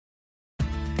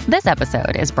This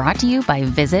episode is brought to you by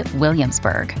Visit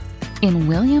Williamsburg. In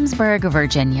Williamsburg,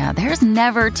 Virginia, there's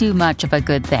never too much of a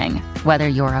good thing. Whether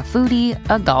you're a foodie,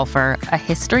 a golfer, a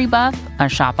history buff, a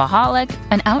shopaholic,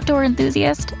 an outdoor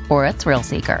enthusiast, or a thrill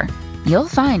seeker, you'll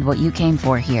find what you came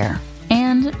for here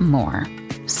and more.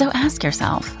 So ask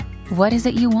yourself, what is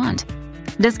it you want?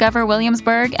 Discover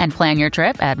Williamsburg and plan your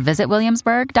trip at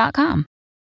visitwilliamsburg.com.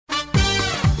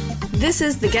 This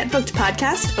is the Get Booked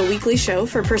Podcast, a weekly show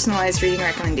for personalized reading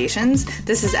recommendations.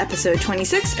 This is episode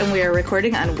 26, and we are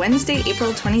recording on Wednesday,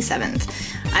 April 27th.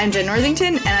 I'm Jen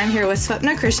Northington, and I'm here with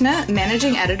Swapna Krishna,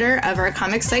 managing editor of our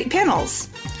comic site Panels.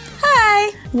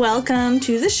 Hi! Welcome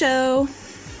to the show.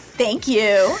 Thank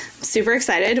you. Super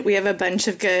excited. We have a bunch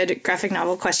of good graphic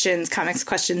novel questions, comics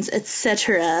questions,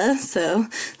 etc. So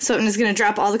Swapna's going to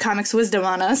drop all the comics wisdom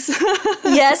on us.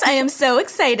 Yes, I am so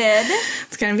excited.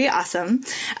 It's going to be awesome.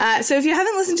 So if you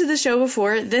haven't listened to the show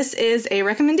before, this is a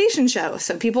recommendation show.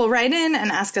 So people write in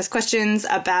and ask us questions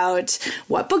about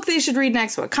what book they should read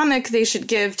next, what comic they should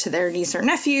give to their niece or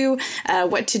nephew,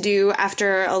 what to do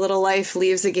after a little life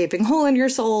leaves a gaping hole in your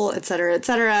soul, etc.,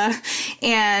 etc.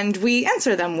 And we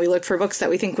answer them. We look for books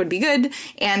that we think would be good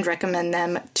and recommend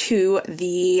them to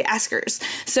the askers.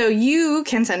 So you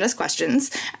can send us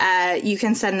questions. You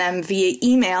can send them via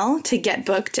email to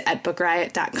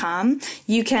getbooked@bookriot.com.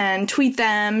 You can tweet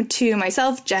them to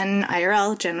myself, Jen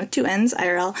IRL, Jen with 2 N's,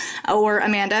 IRL, or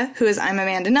Amanda, I'm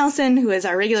Amanda Nelson, who is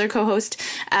our regular co-host.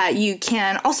 You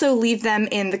can also leave them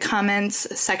in the comments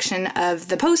section of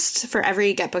the post for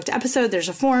every Get Booked episode. There's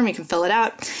a form. You can fill it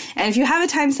out. And if you have a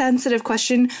time-sensitive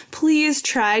question, please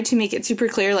try to make it super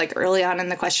clear, like early on in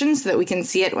the question, so that we can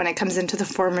see it when it comes into the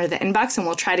form or the inbox, and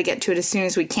we'll try to get to it as soon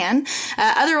as we can.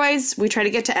 Otherwise, we're going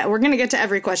to get to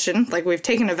every question, like we've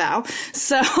taken a vow.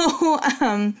 So,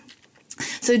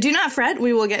 so do not fret.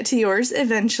 We will get to yours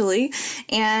eventually.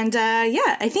 And,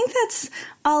 I think that's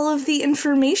all of the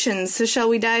information. So shall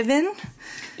we dive in?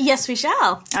 Yes, we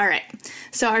shall. All right.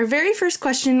 So our very first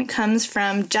question comes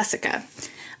from Jessica.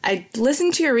 I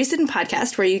listened to your recent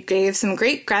podcast where you gave some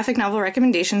great graphic novel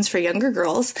recommendations for younger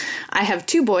girls. I have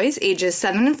 2 boys, ages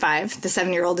 7 and 5. The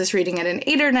 7-year-old is reading at an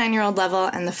 8 or 9-year-old level,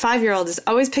 and the 5-year-old is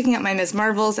always picking up my Ms.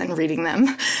 Marvels and reading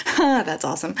them. That's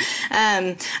awesome.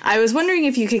 I was wondering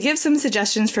if you could give some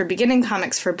suggestions for beginning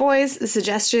comics for boys. The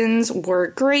suggestions were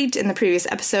great in the previous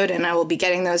episode, and I will be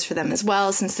getting those for them as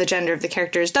well, since the gender of the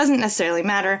characters doesn't necessarily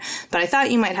matter, but I thought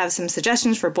you might have some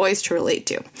suggestions for boys to relate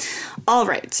to. All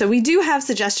right, so we do have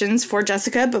suggestions for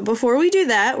Jessica, but before we do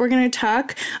that, we're going to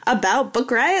talk about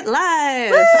Book Riot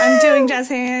Live. Woo! I'm doing jazz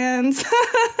hands.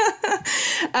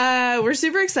 We're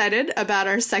super excited about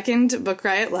our second Book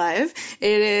Riot Live.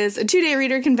 It is a 2-day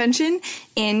reader convention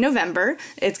in November.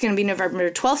 It's going to be November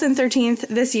 12th and 13th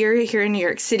this year here in New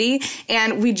York City,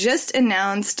 and we just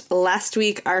announced last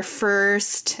week our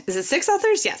first, is it 6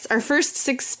 authors? Yes, our first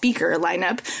 6 speaker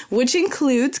lineup, which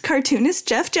includes cartoonist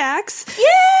Jeff Jacks. Yay!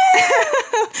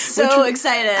 So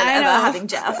excited about having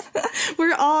Jeff.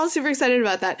 We're all super excited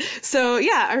about that. So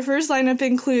yeah, our first lineup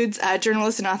includes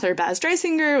journalist and author Baz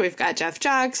Dreisinger. We've got Jeff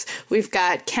Jacks. We've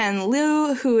got Ken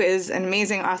Liu, who is an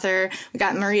amazing author. We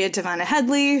got Maria Devana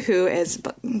Headley, who is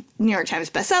New York Times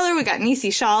bestseller. We got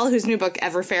Nisi Shal, whose new book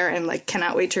Everfair, and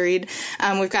cannot wait to read.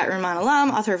 We've got Rumaan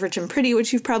Alam, author of Rich and Pretty,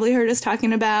 which you've probably heard us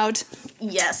talking about.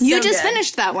 Yes, you just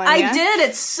finished that one. I did.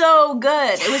 It's so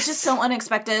good. It was just so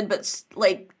unexpected, but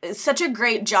it's such a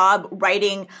great job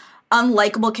writing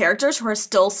unlikable characters who are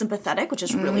still sympathetic, which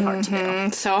is really hard to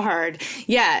do. So hard.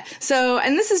 Yeah. So,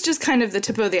 and this is just kind of the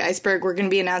tip of the iceberg. We're going to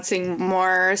be announcing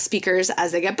more speakers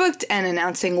as they get booked and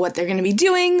announcing what they're going to be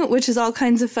doing, which is all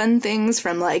kinds of fun things,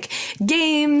 from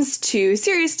games to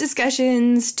serious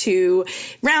discussions to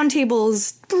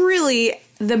roundtables. Really,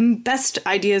 the best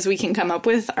ideas we can come up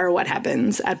with are what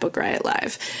happens at Book Riot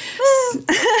Live.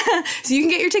 So you can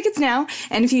get your tickets now,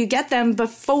 and if you get them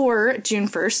before June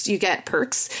 1st, you get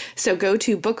perks. So go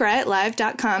to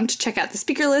bookriotlive.com to check out the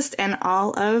speaker list and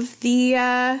all of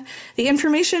the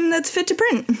information that's fit to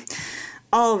print.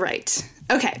 All right.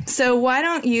 Okay, so why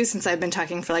don't you, since I've been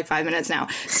talking for 5 minutes now,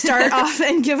 start off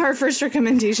and give our first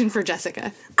recommendation for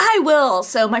Jessica. I will.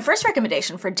 So my first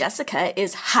recommendation for Jessica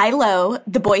is High Low,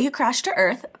 The Boy Who Crashed to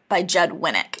Earth by Judd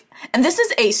Winnick. And this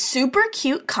is a super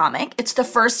cute comic. It's the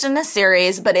first in a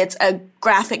series, but it's a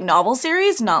graphic novel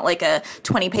series, not a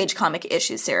 20-page comic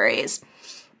issue series.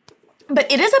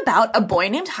 But it is about a boy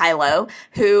named Hilo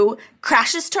who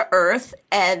crashes to Earth,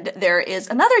 and there is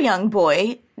another young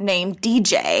boy named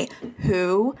DJ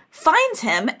who finds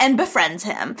him and befriends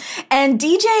him. And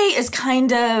DJ is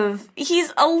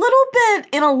he's a little bit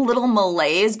in a little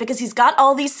malaise because he's got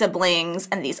all these siblings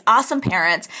and these awesome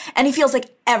parents, and he feels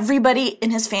like everybody in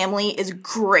his family is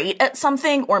great at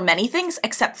something or many things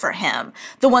except for him.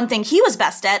 The one thing he was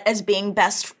best at is being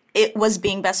best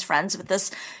friends with this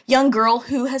young girl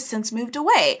who has since moved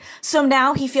away. So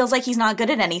now he feels like he's not good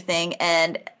at anything,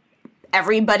 and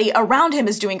everybody around him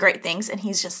is doing great things, and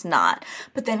he's just not.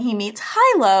 But then he meets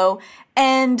Hilo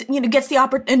and, gets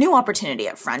a new opportunity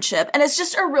at friendship. And it's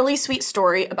just a really sweet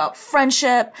story about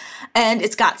friendship. And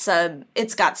it's got some,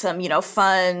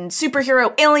 fun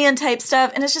superhero alien type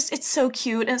stuff. And it's so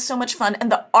cute and it's so much fun.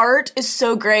 And the art is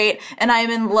so great. And I'm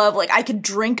in love. Like, I could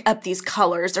drink up these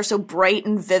colors. They're so bright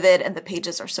and vivid, and the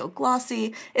pages are so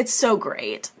glossy. It's so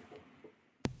great.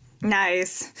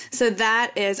 Nice. So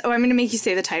that is, I'm going to make you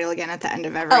say the title again at the end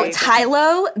of every. Oh, it's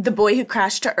Hilo, the Boy Who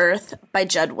Crashed to Earth by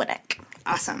Judd Winick.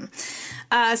 Awesome.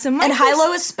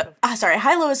 Hilo is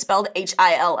spelled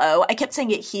Hilo. I kept saying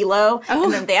it Hilo,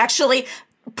 and then they actually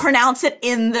pronounce it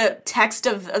in the text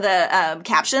of the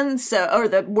captions, or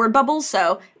the word bubbles.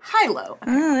 So Hilo.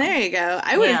 Oh, there you go.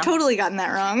 I would have totally gotten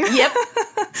that wrong. Yep.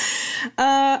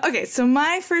 Okay, so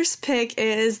my first pick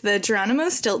is the Geronimo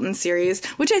Stilton series,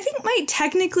 which I think might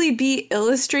technically be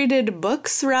illustrated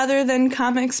books rather than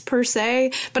comics per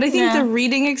se, but I think the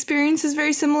reading experience is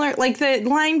very similar. Like, the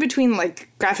line between, like,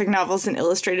 graphic novels and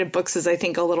illustrated books is, I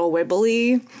think, a little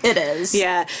wibbly. It is.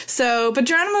 Yeah. So, but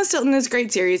Geronimo Stilton is a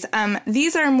great series.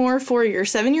 These are more for your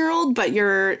 7-year-old, but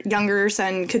your younger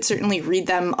son could certainly read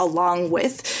them along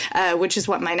with, which is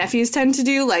what my nephews tend to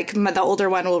do. Like, the older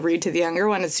one will read to the younger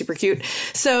one. It's super cute.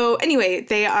 So anyway,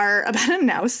 they are about a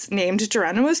mouse named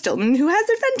Geronimo Stilton who has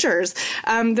adventures.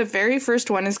 The very first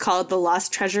one is called The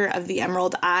Lost Treasure of the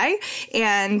Emerald Eye,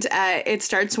 and it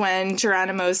starts when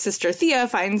Geronimo's sister Thea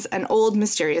finds an old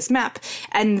mysterious map,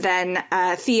 and then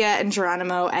Thea and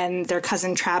Geronimo and their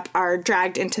cousin Trap are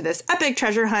dragged into this epic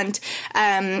treasure hunt.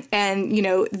 And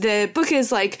the book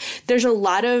is like, there's a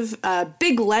lot of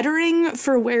big lettering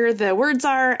for where the words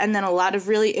are, and then a lot of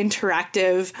really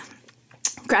interactive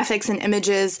graphics and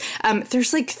images.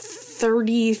 There's like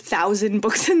 30,000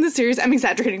 books in the series. I'm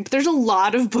exaggerating, but there's a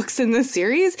lot of books in the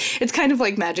series. It's kind of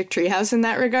like Magic Treehouse in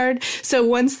that regard. So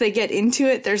once they get into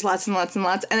it, there's lots and lots and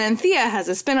lots. And then Thea has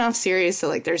a spin-off series, so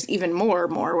like there's even more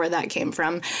where that came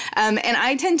from. And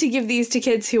I tend to give these to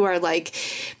kids who are like,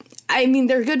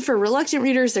 they're good for reluctant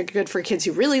readers. They're good for kids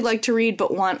who really like to read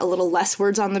but want a little less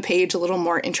words on the page, a little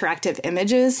more interactive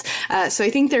images. So I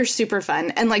think they're super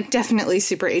fun and like definitely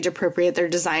super age appropriate. They're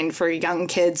designed for young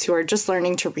kids who are just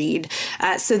learning to read.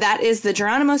 So that is the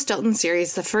Geronimo Stilton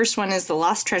series. The first one is The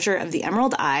Lost Treasure of the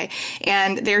Emerald Eye,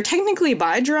 and they're technically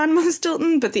by Geronimo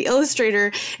Stilton, but the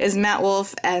illustrator is Matt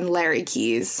Wolf and Larry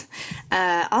Keyes.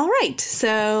 All right,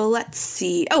 so let's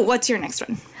see. Oh, what's your next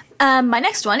one? My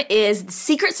next one is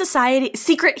Secret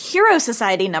Hero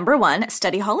Society #1,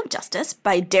 Study Hall of Justice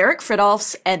by Derek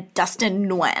Fridolfs and Dustin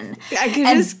Nguyen.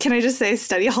 Can I just say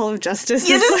Study Hall of Justice?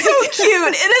 It is so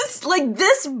cute. It is like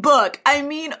this book.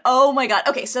 Oh my God.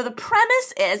 Okay, so the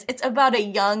premise is it's about a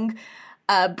young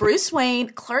Bruce Wayne,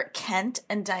 Clark Kent,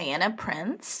 and Diana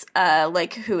Prince,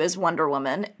 who is Wonder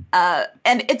Woman.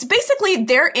 And it's basically,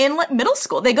 they're in middle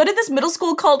school. They go to this middle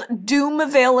school called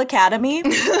Doomvale Academy.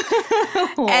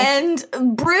 And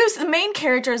Bruce, the main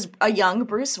character, is a young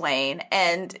Bruce Wayne.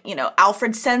 And,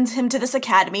 Alfred sends him to this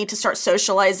academy to start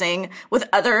socializing with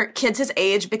other kids his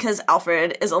age because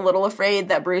Alfred is a little afraid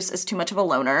that Bruce is too much of a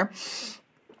loner.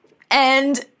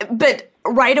 But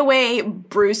right away,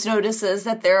 Bruce notices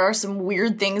that there are some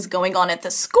weird things going on at the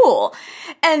school.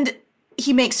 And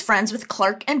he makes friends with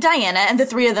Clark and Diana, and the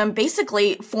three of them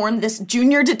basically form this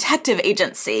junior detective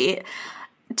agency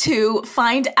to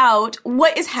find out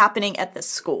what is happening at the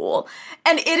school.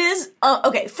 And it is,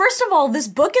 first of all, this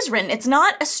book is written, it's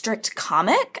not a strict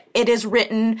comic. It is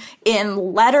written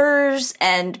in letters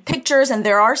and pictures, and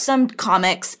there are some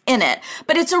comics in it.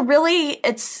 But it's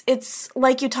it's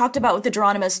like you talked about with the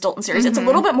Geronimo Stilton series. Mm-hmm. It's a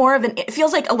little bit more it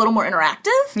feels like a little more interactive.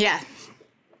 Yeah.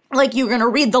 Like, you're going to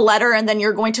read the letter, and then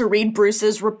you're going to read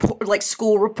Bruce's report,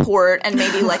 school report, and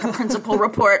maybe a principal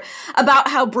report about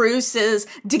how Bruce is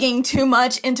digging too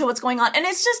much into what's going on. And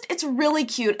it's really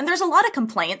cute. And there's a lot of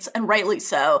complaints, and rightly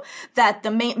so, that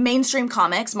the mainstream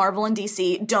comics, Marvel and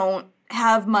DC, don't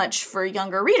have much for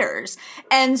younger readers.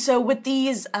 And so with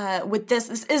these,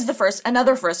 this is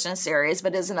another first in a series,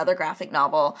 but is another graphic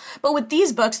novel. But with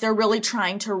these books, they're really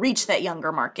trying to reach that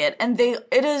younger market, and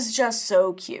it is just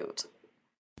so cute.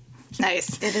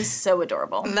 Nice. It is so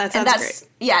adorable. That sounds great.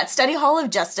 Yeah, it's Study Hall of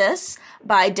Justice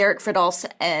by Derek Fridolfs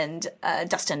and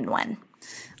Dustin Nguyen.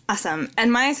 Awesome.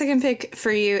 And my second pick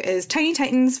for you is Tiny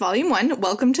Titans Volume 1,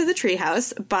 Welcome to the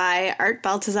Treehouse by Art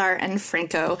Baltazar and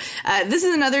Franco. This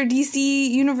is another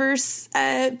DC Universe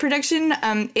production.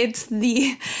 It's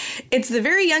the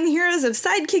very young heroes of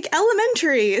Sidekick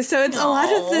Elementary. So it's a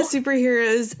lot of the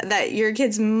superheroes that your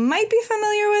kids might be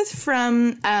familiar with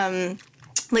from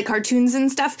like cartoons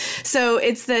and stuff. So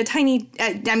it's the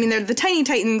they're the Tiny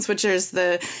Titans, which is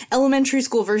the elementary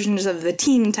school versions of the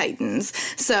Teen Titans.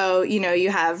 So,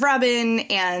 you have Robin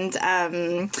and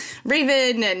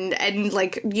Raven and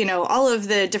like, all of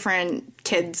the different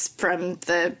kids from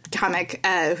the comic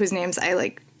whose names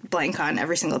I blank on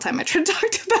every single time I try to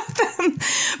talk about them.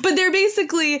 But they're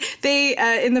basically,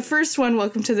 in the first one,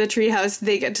 Welcome to the Treehouse,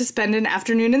 they get to spend an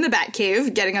afternoon in the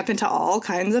Batcave, getting up into all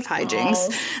kinds of hijinks.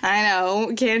 Oh. I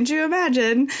know, can't you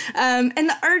imagine? And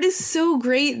the art is so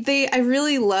great. I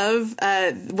really love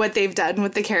what they've done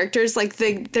with the characters. Like,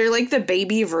 they're like the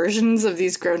baby versions of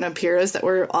these grown-up heroes that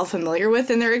we're all familiar with,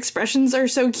 and their expressions are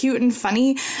so cute and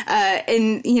funny.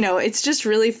 And, it's just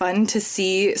really fun to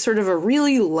see sort of a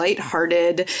really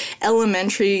lighthearted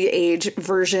elementary age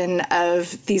version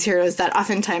of these heroes that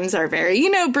oftentimes are very,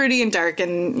 broody and dark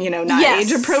and, not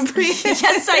age appropriate.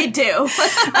 Yes, I do.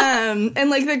 And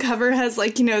like the cover has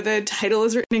the title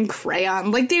is written in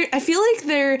crayon. I feel like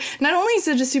they're not only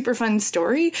such a super fun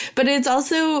story, but it's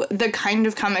also the kind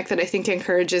of comic that I think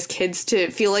encourages kids to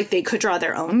feel like they could draw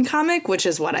their own comic, which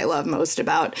is what I love most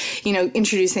about,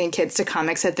 introducing kids to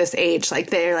comics at this age. Like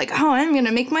they're like, oh, I'm going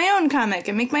to make my own comic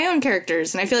and make my own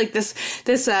characters. And I feel like this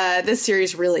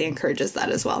series really encourages that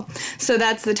as well. So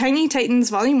that's the Tiny Titans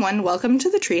Volume 1, Welcome to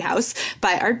the Treehouse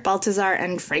by Art Baltazar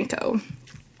and Franco.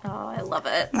 Oh, I love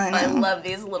it. I love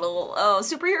these little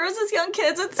superheroes as young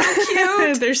kids. It's so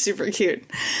cute. They're super cute.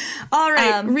 All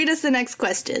right, read us the next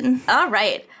question. All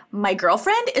right. My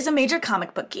girlfriend is a major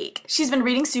comic book geek. She's been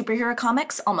reading superhero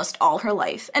comics almost all her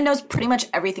life and knows pretty much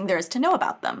everything there is to know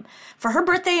about them. For her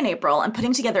birthday in April, I'm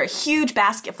putting together a huge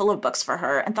basket full of books for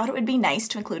her and thought it would be nice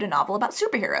to include a novel about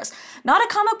superheroes. Not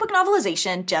a comic book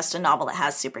novelization, just a novel that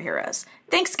has superheroes.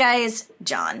 Thanks, guys.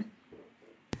 John.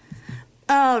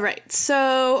 All right,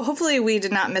 so hopefully we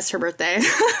did not miss her birthday.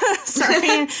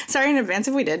 Sorry in advance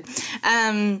if we did.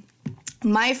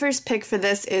 My first pick for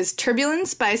this is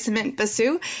Turbulence by Sumit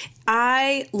Basu.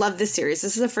 I love this series.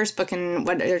 This is the first book in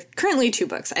what are currently 2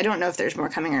 books. I don't know if there's more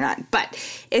coming or not, but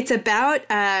it's about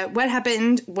what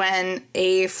happened when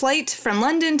a flight from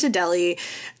London to Delhi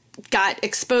got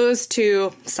exposed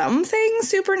to something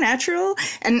supernatural,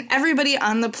 and everybody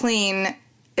on the plane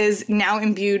is now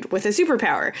imbued with a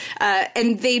superpower.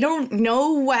 And they don't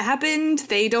know what happened.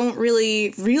 They don't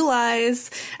really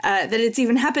realize that it's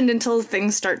even happened until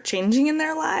things start changing in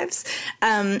their lives.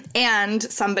 And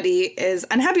somebody is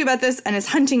unhappy about this and is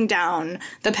hunting down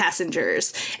the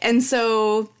passengers. And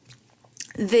so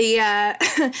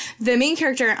the main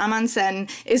character, Aman Sen,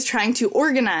 is trying to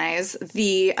organize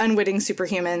the unwitting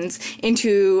superhumans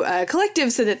into a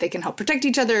collective so that they can help protect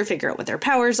each other, figure out what their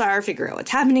powers are, figure out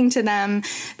what's happening to them.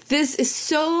 This is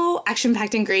so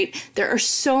action-packed and great. There are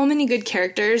so many good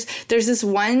characters. There's this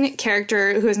one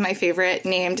character who is my favorite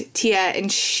named Tia,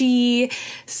 and she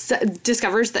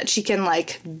discovers that she can,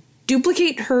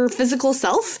 duplicate her physical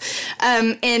self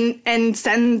and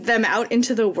send them out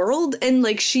into the world.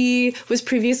 And she was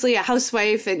previously a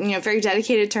housewife and very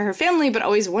dedicated to her family, but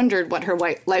always wondered what her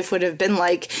life would have been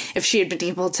like if she had been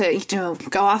able to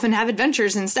go off and have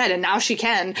adventures instead. And now she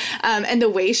can. And the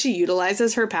way she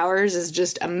utilizes her powers is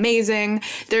just amazing.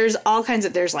 There's all kinds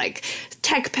of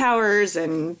tech powers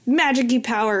and magic-y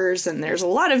powers, and there's a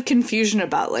lot of confusion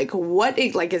about what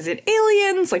is it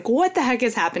aliens? What the heck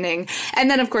is happening? And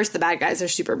then of course the bad guys are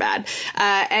super bad.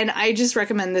 And I just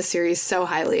recommend this series so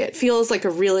highly. It feels like a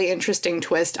really interesting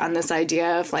twist on this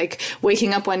idea of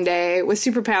waking up one day with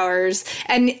superpowers.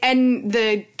 And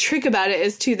the trick about it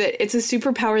is too that it's a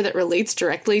superpower that relates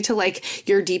directly to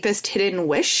your deepest hidden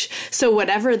wish. So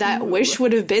whatever that wish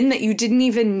would have been that you didn't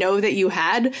even know that you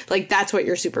had, that's what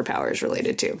your superpower is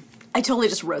related to. I totally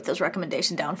just wrote this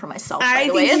recommendation down for myself, by I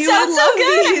the way. Think It you sounds would so love good.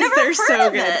 These. I've never They're heard so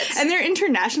of good. it. And they're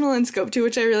international in scope too,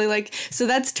 which I really like. So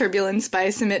that's Turbulence by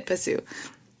Sumit Basu.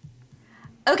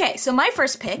 Okay, so my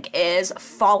first pick is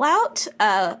Fallout.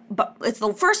 It's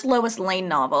the first Lois Lane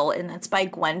novel, and it's by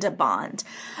Gwenda Bond.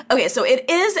 Okay, so it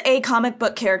is a comic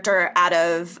book character out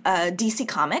of DC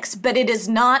Comics, but it is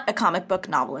not a comic book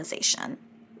novelization.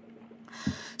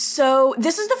 So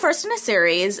this is the first in a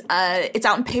series. It's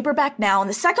out in paperback now, and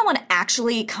the second one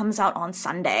actually comes out on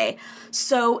Sunday.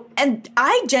 So, and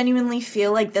I genuinely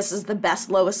feel like this is the best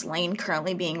Lois Lane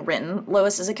currently being written.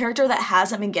 Lois is a character that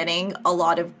hasn't been getting a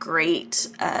lot of great,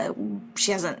 they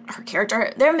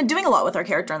haven't been doing a lot with her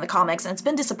character in the comics, and it's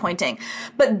been disappointing.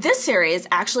 But this series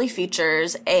actually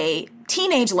features a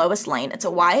teenage Lois Lane. It's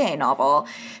a YA novel.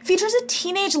 Features a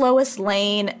teenage Lois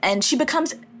Lane, and she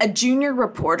becomes a junior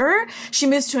reporter. She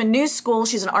moves to a new school.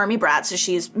 She's an army brat, so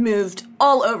she's moved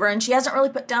all over, and she hasn't really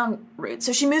put down roots.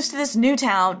 So she moves to this new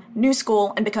town, new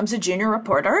school, and becomes a junior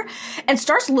reporter, and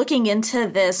starts looking into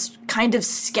this kind of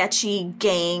sketchy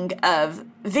gang of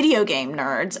video game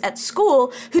nerds at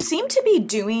school who seem to be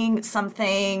doing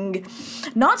something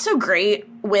not so great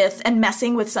with and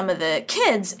messing with some of the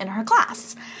kids in her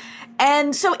class.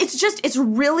 And so it's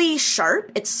really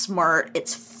sharp, it's smart,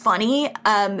 it's funny.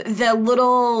 The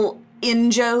little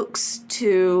in-jokes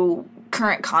to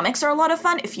current comics are a lot of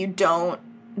fun. If you don't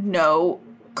know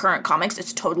current comics,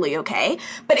 it's totally okay.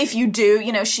 But if you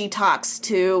do, she talks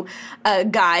to a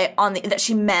guy that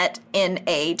she met in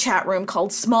a chat room called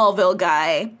Smallville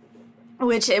Guy,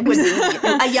 which it would be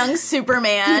a young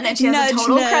Superman, and she has a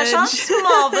total crush on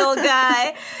Smallville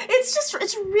Guy.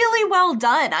 It's really well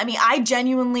done. I mean, I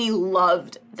genuinely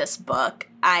loved this book.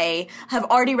 I have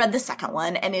already read the second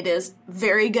one, and it is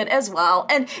very good as well.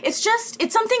 And it's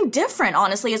something different,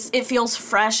 honestly. It feels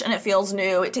fresh and it feels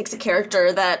new. It takes a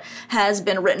character that has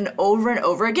been written over and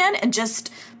over again and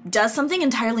just does something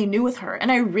entirely new with her.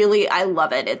 And I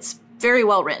love it. It's very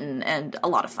well written and a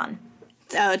lot of fun.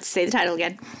 Oh, say the title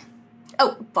again.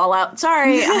 Oh, Fallout.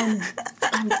 Sorry,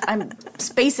 I'm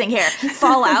spacing here.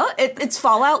 Fallout. It's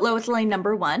Fallout Lois Lane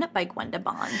 #1 by Gwenda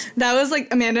Bond. That was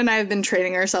Amanda and I have been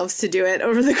training ourselves to do it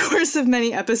over the course of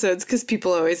many episodes because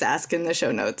people always ask in the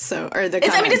show notes.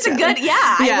 It's a good,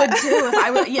 yeah, I would too if I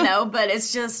would, but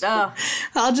it's just,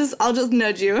 I'll just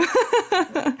nudge you.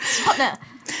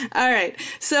 All right.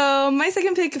 So my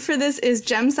second pick for this is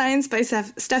Gem Science by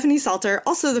Stephanie Salter,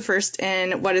 also the first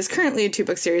in what is currently a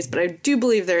 2-book series, but I do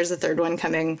believe there is a third one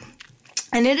coming.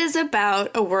 And it is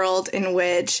about a world in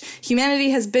which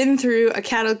humanity has been through a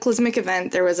cataclysmic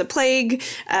event. There was a plague,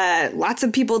 lots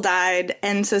of people died,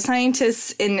 and so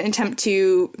scientists, in an attempt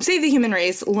to save the human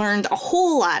race, learned a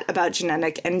whole lot about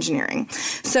genetic engineering.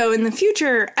 So in the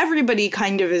future, everybody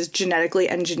kind of is genetically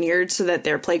engineered so that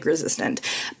they're plague resistant.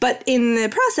 But in the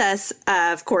process,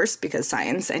 of course, because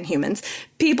science and humans,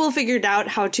 people figured out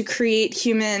how to create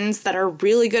humans that are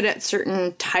really good at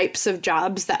certain types of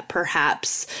jobs that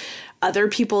perhaps other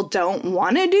people don't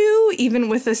want to do, even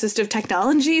with assistive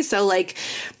technology. So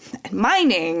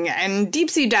mining and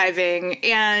deep sea diving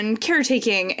and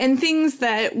caretaking and things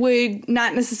that would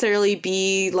not necessarily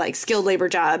be skilled labor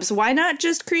jobs. Why not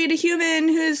just create a human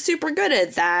who's super good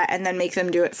at that and then make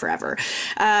them do it forever?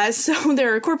 So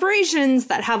there are corporations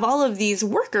that have all of these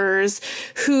workers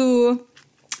who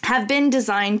have been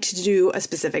designed to do a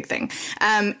specific thing.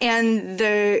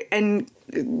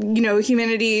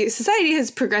 Society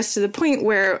has progressed to the point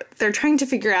where they're trying to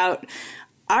figure out,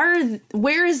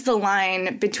 where is the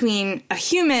line between a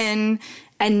human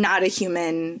and not a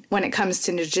human when it comes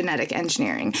to genetic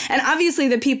engineering. And obviously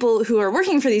the people who are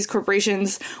working for these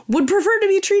corporations would prefer to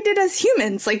be treated as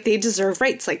humans, like they deserve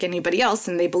rights like anybody else,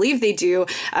 and they believe they do,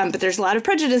 but there's a lot of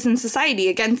prejudice in society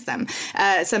against them.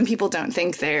 Some people don't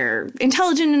think they're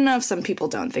intelligent enough, some people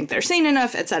don't think they're sane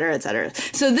enough, et cetera, et cetera.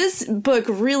 So this book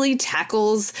really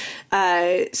tackles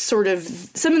sort of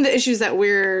some of the issues that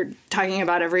we're talking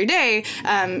about every day,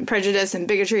 prejudice and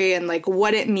bigotry and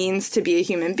what it means to be a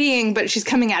human being, but she's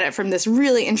coming at it from this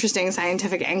really interesting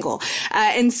scientific angle.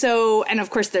 And of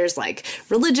course there's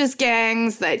religious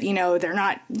gangs that,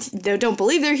 they don't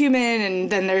believe they're human. And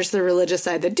then there's the religious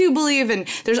side that do believe. And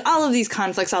there's all of these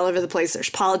conflicts all over the place. There's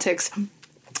politics.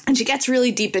 And she gets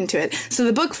really deep into it. So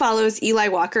the book follows Eli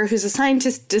Walker, who's a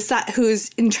scientist who's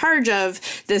in charge of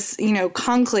this,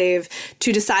 conclave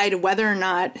to decide whether or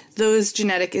not those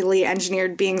genetically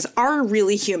engineered beings are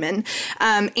really human.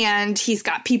 And he's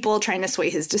got people trying to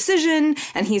sway his decision.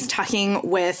 And he's talking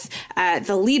with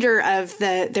the leader of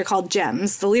they're called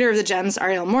Gems. The leader of the Gems,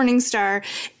 Ariel Morningstar,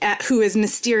 who is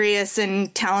mysterious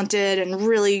and talented and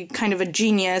really kind of a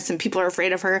genius, and people are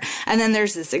afraid of her. And then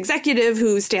there's this executive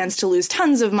who stands to lose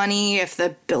tons of money if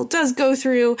the bill does go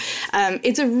through.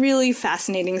 It's a really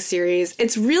fascinating series.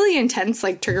 It's really intense,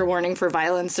 trigger warning for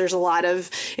violence. There's a lot of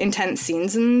intense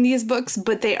scenes in these books,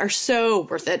 but they are so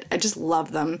worth it. I just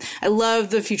love them. I love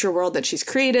the future world that she's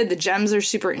created. The gems are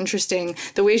super interesting.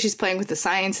 The way she's playing with the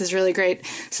science is really great.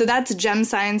 So that's Gem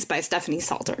Science by Stephanie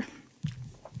Salter.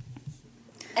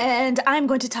 And I'm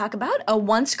going to talk about A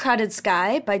Once Crowded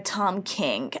Sky by Tom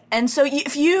King. And so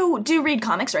if you do read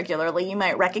comics regularly, you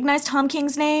might recognize Tom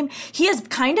King's name. He has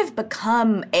kind of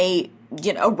become a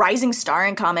rising star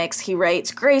in comics. He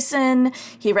writes Grayson.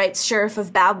 He writes Sheriff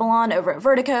of Babylon over at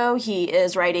Vertigo. He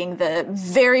is writing the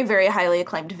very, very highly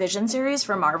acclaimed Vision series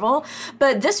for Marvel.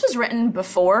 But this was written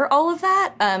before all of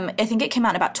that. I think it came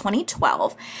out in about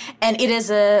 2012. And it is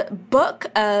a book,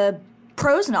 a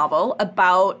prose novel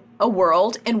about a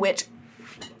world in which,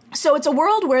 so it's a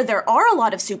world where there are a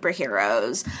lot of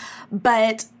superheroes,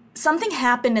 but something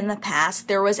happened in the past.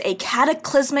 There was a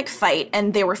cataclysmic fight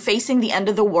and they were facing the end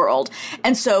of the world.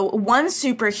 And so one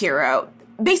superhero,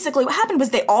 basically what happened was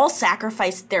they all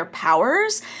sacrificed their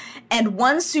powers and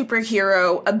one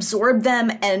superhero absorbed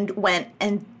them and went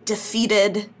and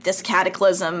defeated this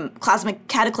cataclysmic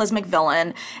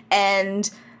villain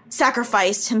and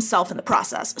sacrificed himself in the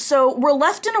process. So we're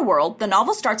left in a world, the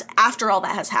novel starts after all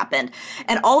that has happened,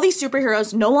 and all these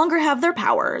superheroes no longer have their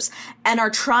powers and are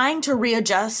trying to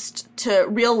readjust to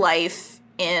real life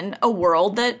in a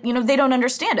world that, they don't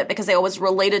understand it because they always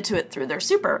related to it through their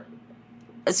superpowers.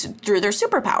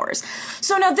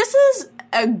 So now this is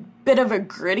a bit of a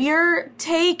grittier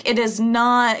take. It is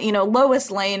not,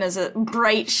 Lois Lane is a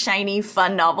bright, shiny,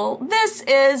 fun novel. This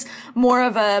is more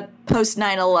of a post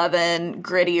 9/11,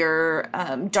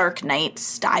 grittier, Dark Knight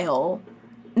style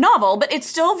novel, but it's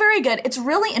still very good. It's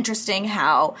really interesting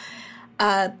how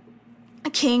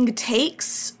King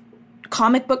takes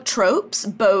comic book tropes,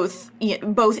 both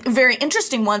very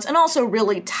interesting ones and also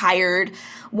really tired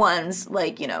ones,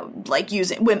 like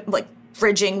using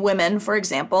fridging women, for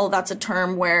example. That's a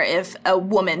term where if a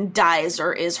woman dies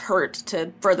or is hurt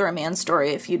to further a man's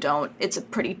story, if you don't, it's a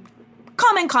pretty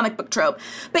common comic book trope.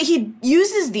 But he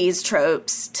uses these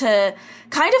tropes to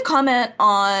kind of comment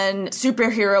on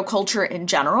superhero culture in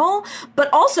general, but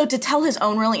also to tell his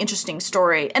own really interesting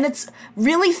story. And it's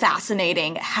really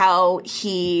fascinating how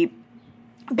he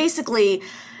basically,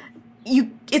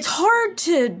 it's hard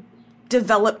to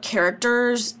develop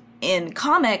characters in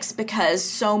comics because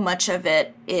so much of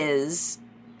it is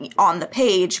on the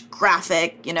page,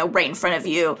 graphic, right in front of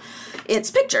you.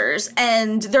 It's pictures,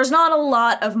 and there's not a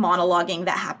lot of monologuing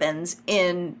that happens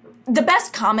in the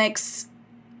best comics.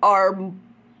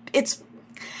 Comics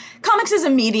is a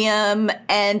medium,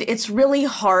 and it's really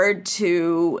hard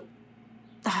to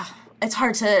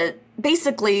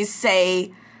basically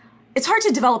say. It's hard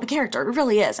to develop a character. It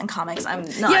really is in comics.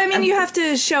 You have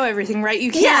to show everything, right?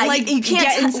 You can't you can't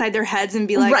get inside their heads and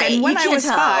be like, right, and when I was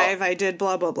 5, I did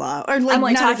blah blah blah, or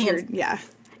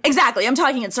Exactly. I'm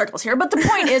talking in circles here, but the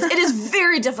point is, it is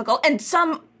very difficult, and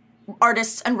some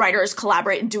artists and writers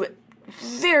collaborate and do it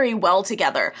very well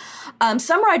together.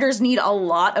 Some writers need a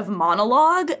lot of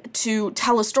monologue to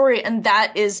tell a story, and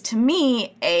that is, to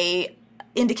me, a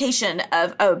indication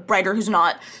of a writer who's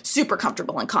not super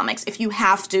comfortable in comics if you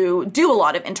have to do a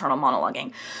lot of internal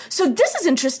monologuing. So this is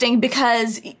interesting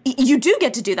because you do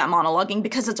get to do that monologuing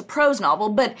because it's a prose novel,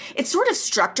 but it's sort of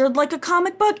structured like a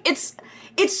comic book. It's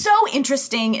so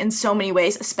interesting in so many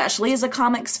ways, especially as a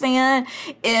comics fan.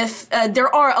 If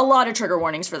there are a lot of trigger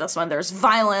warnings for this one. There's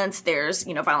violence, there's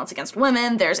violence against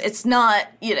women,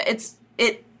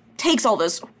 it takes all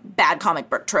those bad comic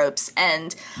book tropes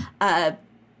and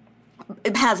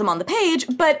it has them on the page,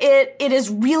 but it is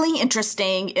really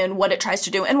interesting in what it tries to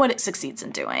do and what it succeeds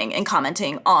in doing, and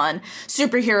commenting on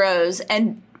superheroes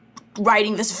and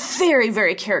writing this very,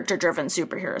 very character-driven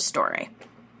superhero story.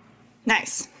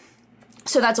 Nice.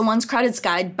 So that's A Once Crowded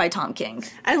Sky by Tom King.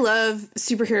 I love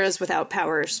superheroes without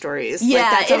power stories.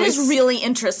 Yeah, it is really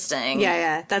interesting.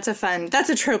 Yeah, that's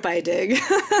a trope I dig.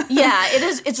 Yeah, it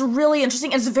is. It's really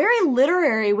interesting. It's very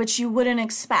literary, which you wouldn't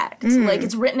expect. Like,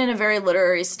 it's written in a very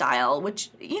literary style, which,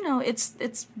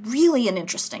 it's really an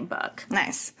interesting book.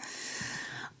 Nice.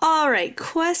 All right,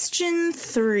 question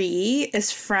 3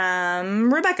 is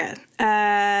from Rebecca.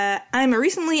 I'm a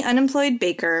recently unemployed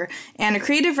baker and a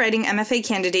creative writing MFA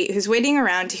candidate who's waiting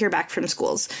around to hear back from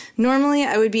schools. Normally,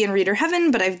 I would be in reader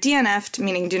heaven, but I've DNF'd,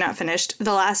 meaning do not finished,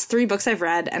 the last 3 books I've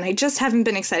read, and I just haven't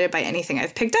been excited by anything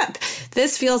I've picked up.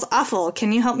 This feels awful.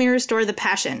 Can you help me restore the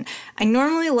passion? I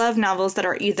normally love novels that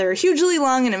are either hugely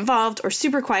long and involved or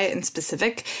super quiet and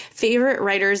specific. Favorite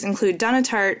writers include Donna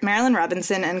Tartt, Marilyn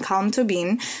Robinson, and Colm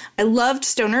Tobin. I loved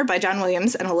Stoner by John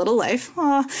Williams and A Little Life.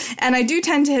 Aww. And I do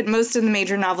tend to hit most of the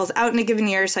major novels out in a given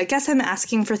year, so I guess I'm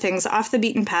asking for things off the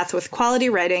beaten path with quality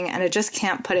writing and I just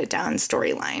can't put it down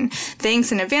storyline.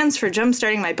 Thanks in advance for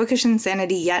jumpstarting my bookish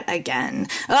insanity yet again.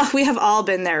 Ugh, we have all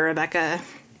been there, Rebecca.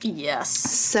 Yes.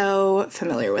 So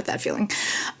familiar with that feeling.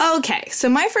 Okay, so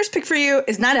my first pick for you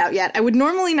is not out yet. I would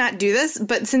normally not do this,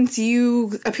 but since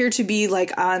you appear to be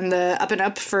like on the up and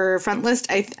up for front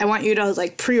list, I want you to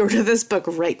like pre-order this book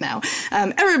right now.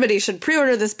 Everybody should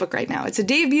pre-order this book right now. It's a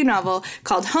debut novel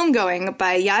called Homegoing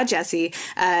by Yaa Gyasi,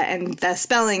 and the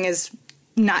spelling is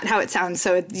not how it sounds,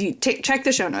 so you check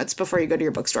the show notes before you go to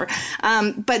your bookstore.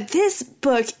 But this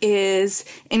book is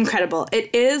incredible.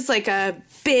 It is like a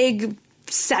big,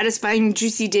 satisfying,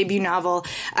 juicy debut novel,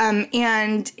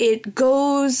 and it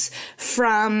goes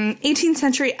from 18th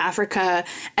century Africa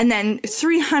and then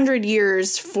 300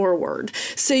 years forward.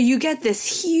 So you get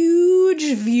this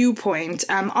huge viewpoint,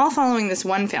 all following this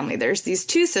one family. There's these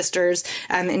two sisters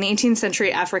in 18th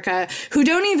century Africa who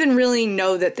don't even really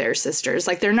know that they're sisters.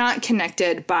 Like, they're not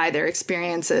connected by their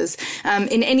experiences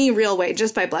in any real way,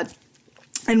 just by blood.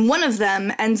 And one of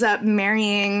them ends up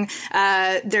marrying,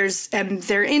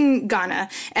 they're in Ghana,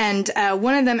 and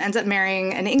one of them ends up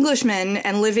marrying an Englishman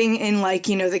and living in, like,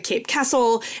 you know, the Cape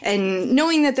Castle, and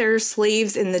knowing that there are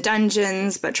slaves in the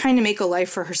dungeons, but trying to make a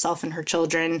life for herself and her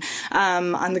children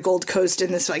on the Gold Coast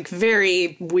in this, like,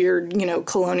 very weird, you know,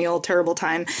 colonial, terrible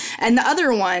time. And the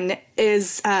other one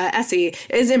is, Essie,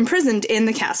 is imprisoned in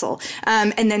the castle,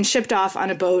 and then shipped off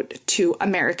on a boat to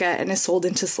America and is sold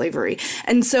into slavery.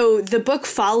 And so the book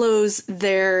follows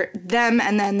them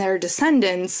and then their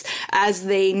descendants as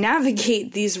they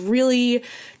navigate these really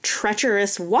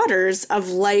treacherous waters of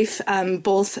life,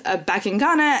 both back in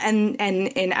Ghana and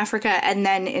in Africa, and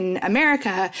then in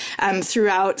America,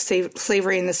 throughout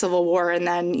slavery and the Civil War, and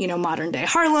then, you know, modern day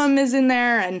Harlem is in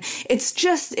there, and it's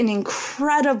just an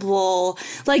incredible,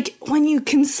 like, when you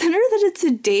consider that it's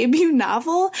a debut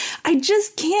novel, I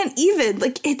just can't even,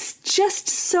 like, it's just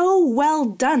so well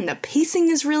done. The pacing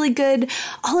is really good.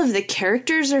 All of the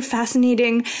characters are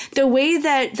fascinating. The way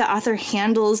that the author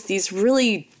handles these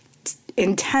really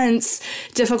intense,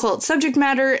 difficult subject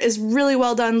matter is really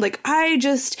well done. Like, I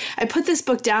put this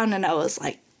book down and I was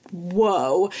like,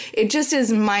 whoa, it just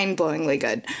is mind-blowingly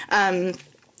good.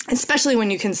 Especially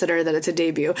when you consider that it's a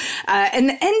debut. And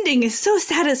the ending is so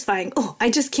satisfying. Oh,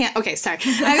 I just can't. Okay, sorry.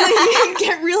 I like,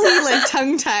 get really like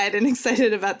tongue-tied and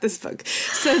excited about this book.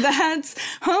 So that's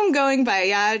Homegoing by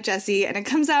Yaa Gyasi, and it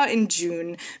comes out in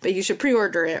June, but you should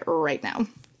pre-order it right now.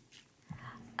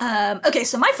 Okay,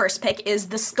 so my first pick is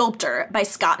The Sculptor by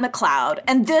Scott McCloud,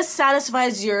 and this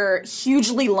satisfies your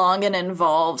hugely long and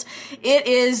involved. It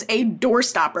is a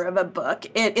doorstopper of a book.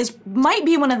 Might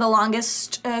be one of the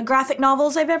longest graphic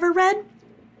novels I've ever read.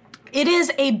 It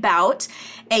is about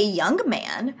a young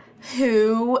man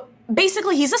who,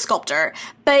 basically, he's a sculptor,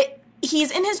 but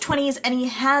he's in his 20s and he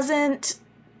hasn't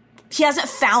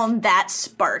found that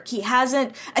spark. He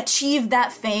hasn't achieved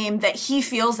that fame that he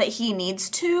feels that he needs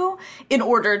to in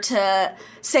order to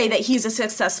say that he's a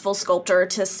successful sculptor,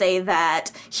 to say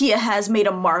that he has made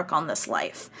a mark on this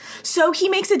life. So he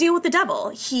makes a deal with the devil.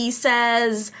 He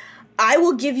says, I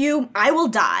will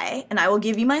die, and I will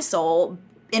give you my soul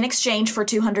in exchange for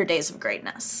 200 days of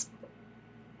greatness.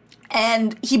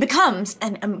 And he becomes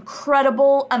an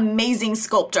incredible, amazing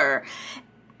sculptor.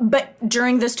 But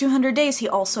during those 200 days, he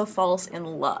also falls in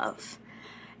love.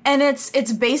 And it's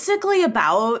basically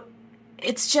about,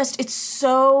 it's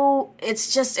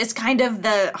kind of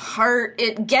the heart,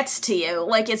 it gets to you.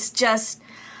 Like, it's just,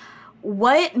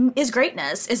 what is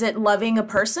greatness? Is it loving a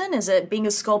person? Is it being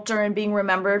a sculptor and being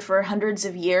remembered for hundreds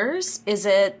of years? Is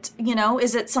it,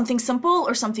 is it something simple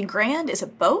or something grand? Is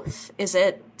it both? Is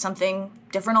it something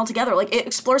different altogether? Like, it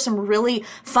explores some really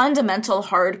fundamental,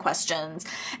 hard questions.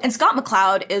 And Scott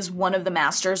McCloud is one of the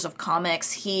masters of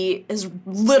comics. He has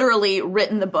literally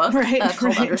written the book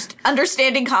called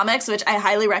Understanding Comics, which I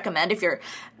highly recommend if you're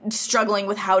struggling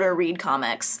with how to read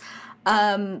comics.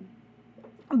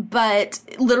 But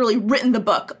literally written the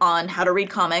book on how to read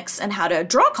comics and how to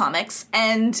draw comics.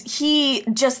 And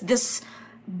this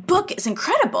book is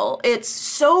incredible. It's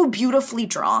so beautifully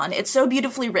drawn. It's so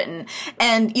beautifully written.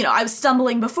 And, I was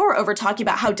stumbling before over talking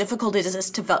about how difficult it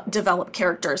is to develop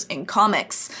characters in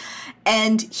comics.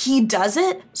 And he does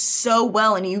it so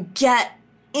well. And you get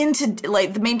into,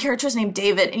 like, the main character is named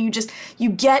David, and you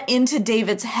get into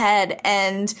David's head,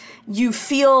 and you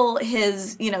feel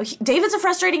his, David's a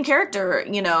frustrating character,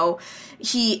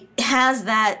 he has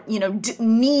that,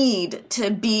 need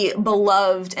to be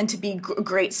beloved and to be a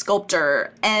great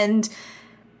sculptor, and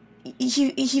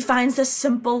he finds this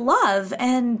simple love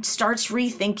and starts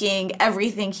rethinking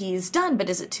everything he's done. But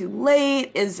is it too late?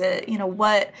 Is it,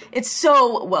 what? It's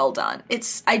so well done.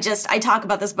 I talk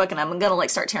about this book and I'm gonna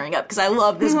start tearing up because I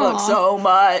love this book so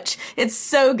much. It's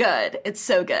so good. It's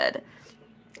so good.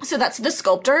 So that's The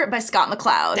Sculptor by Scott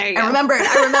McCloud. There you go. I remembered.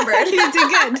 You did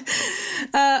good.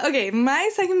 Okay, my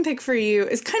second pick for you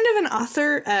is kind of an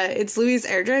author. It's Louise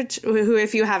Erdrich, who,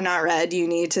 if you have not read, you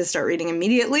need to start reading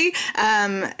immediately.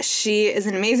 She is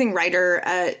an amazing writer,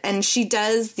 and she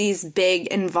does these big,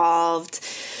 involved...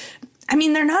 I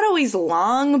mean, they're not always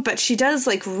long, but she does,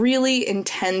 like, really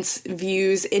intense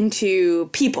views into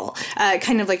people,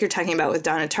 kind of like you're talking about with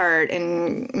Donna Tartt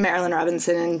and Marilyn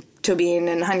Robinson and Tobin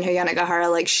and Hanya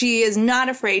Yanagihara. Like, she is not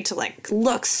afraid to, like,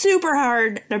 look super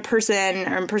hard at a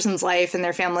person or a person's life and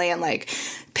their family and, like,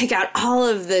 pick out all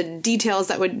of the details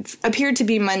that would appear to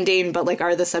be mundane but, like,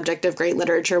 are the subject of great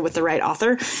literature with the right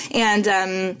author.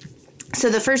 And, so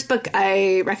the first book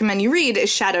I recommend you read is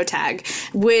Shadow Tag,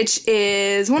 which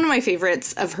is one of my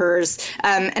favorites of hers.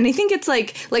 And I think it's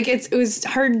it was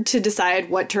hard to decide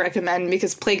what to recommend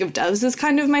because Plague of Doves is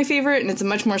kind of my favorite and it's a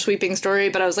much more sweeping story.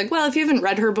 But I was like, well, if you haven't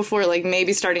read her before, like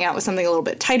maybe starting out with something a little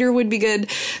bit tighter would be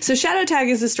good. So Shadow Tag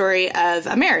is the story of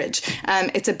a marriage.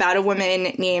 It's about a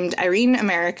woman named Irene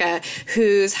America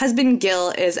whose husband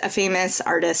Gil is a famous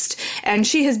artist and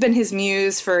she has been his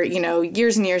muse for,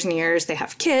 years and years and years. They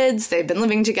have kids. They've been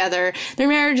living together. Their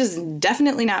marriage is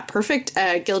definitely not perfect.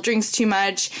 Gil drinks too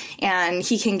much and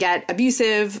he can get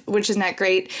abusive, which is not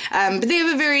great. But they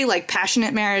have a very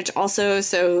passionate marriage also.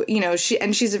 So,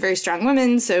 she's a very strong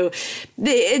woman. So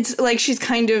it's like she's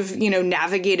kind of,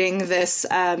 navigating this.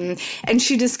 And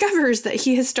she discovers that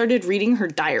he has started reading her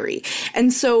diary.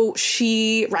 And so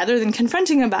she, rather than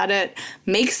confronting about it,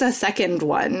 makes a second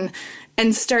one.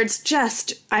 And starts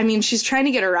she's trying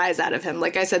to get a rise out of him.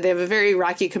 Like I said, they have a very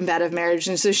rocky, combative marriage.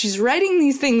 And so she's writing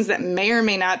these things that may or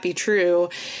may not be true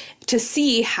to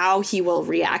see how he will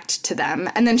react to them.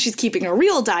 And then she's keeping a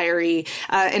real diary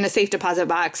in a safe deposit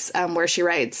box where she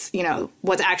writes,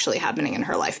 what's actually happening in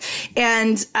her life.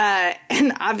 And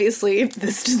obviously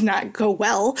this does not go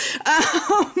well.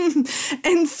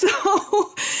 And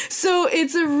so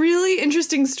it's a really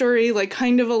interesting story,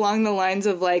 kind of along the lines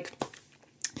of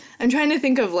I'm trying to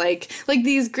think of like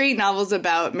these great novels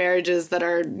about marriages that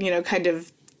are, kind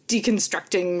of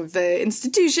deconstructing the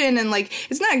institution and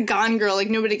it's not Gone Girl,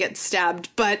 nobody gets stabbed,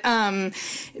 but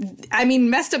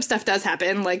messed up stuff does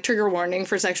happen, trigger warning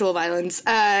for sexual violence,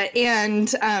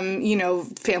 and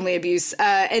family abuse,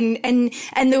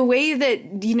 and the way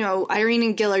that, Irene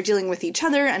and Gil are dealing with each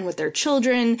other and with their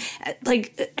children,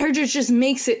 Erdrich just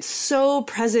makes it so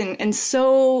present and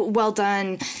so well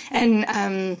done.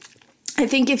 And, I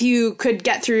think if you could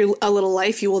get through A Little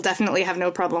Life, you will definitely have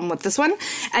no problem with this one.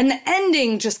 And the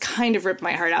ending just kind of ripped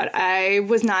my heart out. I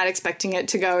was not expecting it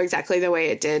to go exactly the way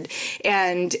it did.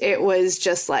 And it was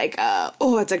just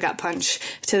it's a gut punch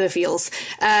to the feels.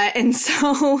 And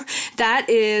so that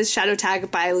is Shadow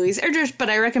Tag by Louise Erdrich, but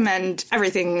I recommend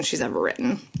everything she's ever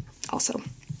written also.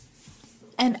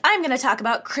 And I'm going to talk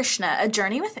about Krishna, A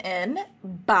Journey Within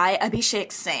by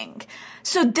Abhishek Singh.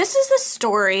 So this is the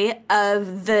story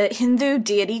of the Hindu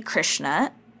deity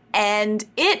Krishna, and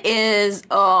it is,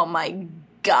 oh my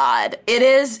God, it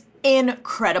is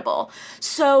incredible.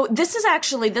 So this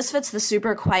fits the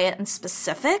super quiet and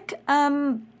specific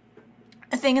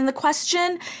thing in the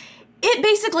question.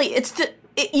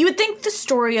 You would think the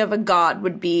story of a god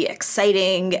would be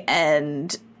exciting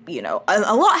and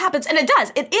a lot happens, and it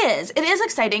does. It is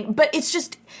exciting, but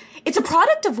it's a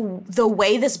product of the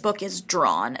way this book is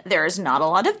drawn. There is not a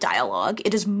lot of dialogue.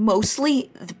 It is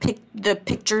mostly the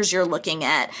pictures you're looking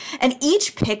at, and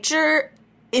each picture,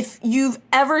 if you've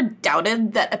ever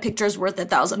doubted that a picture is worth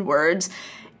 1,000 words,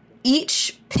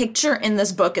 each picture in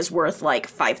this book is worth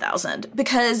 5,000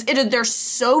 because they're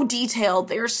so detailed,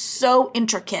 they're so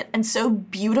intricate and so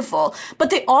beautiful, but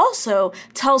they also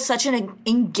tell such an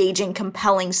engaging,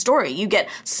 compelling story. You get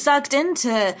sucked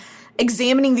into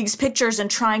examining these pictures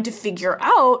and trying to figure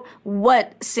out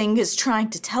what Singh is trying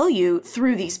to tell you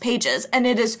through these pages. And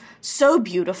it is so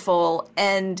beautiful.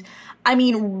 And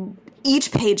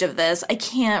each page of this, I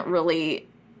can't really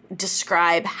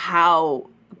describe how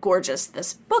gorgeous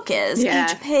this book is. Yeah.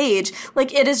 Each page,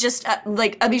 it is just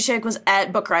Abhishek was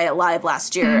at Book Riot Live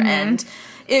last year, and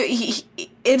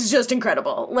it's just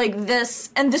incredible.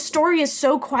 The story is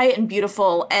so quiet and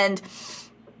beautiful, and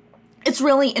it's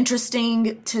really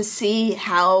interesting to see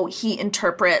how he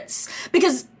interprets,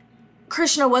 because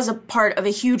Krishna was a part of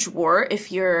a huge war.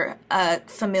 If you're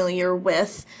familiar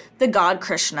with the god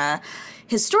Krishna,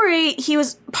 his story, he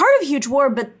was part of a huge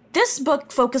war, but this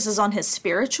book focuses on his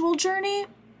spiritual journey.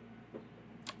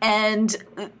 And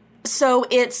so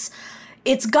it's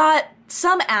got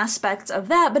some aspects of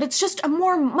that, but it's just a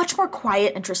much more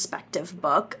quiet, introspective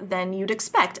book than you'd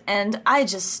expect. And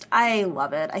I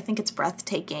love it. I think it's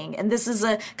breathtaking. And this is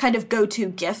a kind of go-to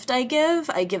gift I give.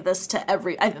 I give this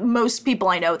to most people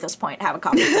I know at this point have a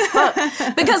copy of this book.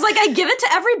 Because, like, I give it to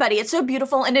everybody. It's so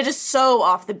beautiful, and it is so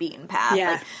off the beaten path.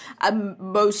 Yeah. Like,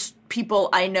 most people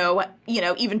I know,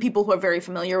 even people who are very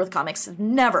familiar with comics have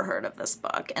never heard of this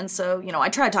book. And so, I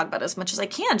try to talk about it as much as I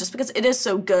can just because it is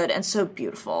so good and so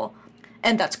beautiful.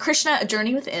 And that's Krishna, A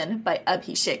Journey Within by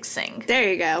Abhishek Singh. There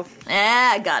you go.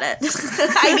 I got it.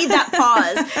 I need that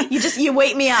pause. You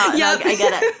wait me out. Yep. I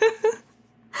get it.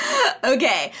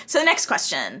 Okay, so the next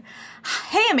question.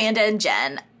 Hey, Amanda and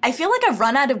Jen. I feel like I've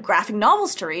run out of graphic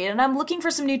novels to read, and I'm looking for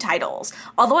some new titles.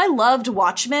 Although I loved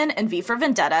Watchmen and V for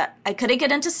Vendetta, I couldn't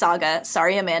get into Saga,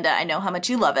 sorry Amanda, I know how much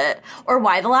you love it, or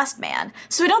Y the Last Man,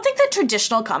 so I don't think that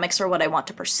traditional comics are what I want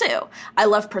to pursue. I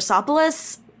love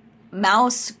Persepolis,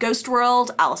 Mouse, Ghost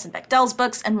World, Alison Bechdel's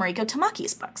books, and Mariko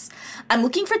Tamaki's books. I'm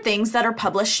looking for things that are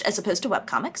published as opposed to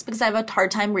webcomics because I have a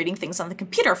hard time reading things on the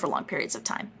computer for long periods of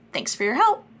time. Thanks for your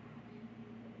help.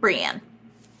 Brienne.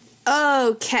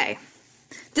 Okay.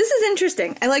 This is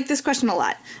interesting. I like this question a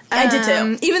lot. I did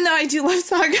too. Even though I do love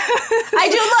Saga.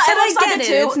 I love Saga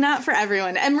too. It's not for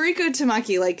everyone. And Mariko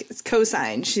Tamaki, like,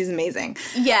 co-signed. She's amazing.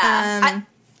 Yeah.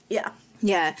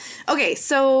 Yeah. Okay,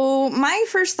 so my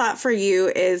first thought for you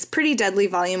is Pretty Deadly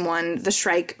Volume 1, The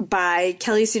Shrike by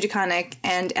Kelly Sue DeConnick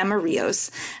and Emma Rios.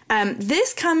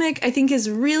 This comic, I think, is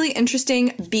really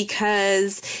interesting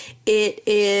because it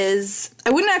is, I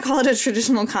would not call it a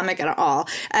traditional comic at all,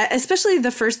 especially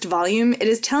the first volume. It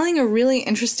is telling a really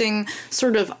interesting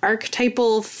sort of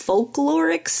archetypal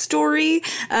folkloric story.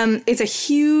 It's a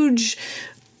huge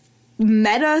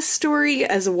meta story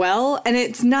as well, and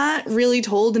it's not really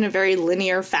told in a very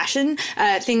linear fashion.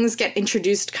 Things get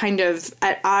introduced kind of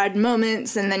at odd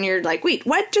moments, and then you're like, wait,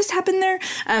 what just happened there?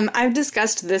 I've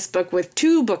discussed this book with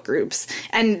 2 book groups,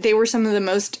 and they were some of the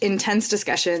most intense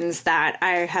discussions that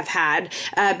I have had,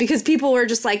 because people were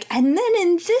just like, and then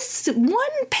in this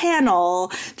one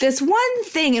panel, this one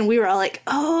thing, and we were all like,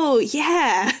 oh,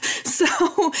 yeah. So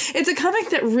it's a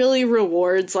comic that really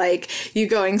rewards, like, you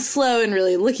going slow and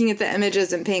really looking at the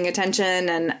images and paying attention,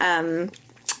 and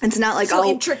it's not like all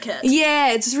intricate.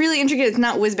 Yeah, it's really intricate. It's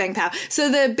not whiz bang pow. So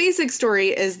the basic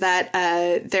story is that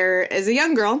there is a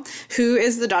young girl who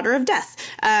is the daughter of Death,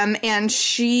 and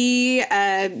she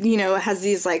has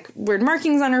these like weird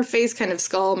markings on her face, kind of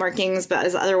skull markings,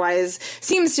 but otherwise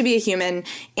seems to be a human.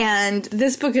 And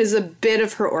this book is a bit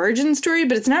of her origin story,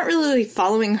 but it's not really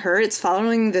following her. It's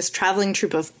following this traveling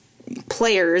troupe of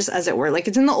players, as it were. Like,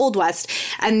 it's in the Old West,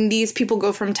 and these people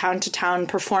go from town to town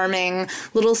performing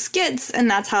little skits,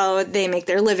 and that's how they make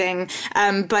their living.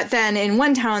 But then in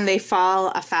one town they fall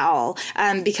afoul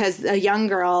because a young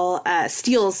girl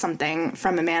steals something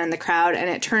from a man in the crowd, and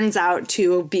it turns out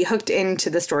to be hooked into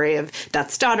the story of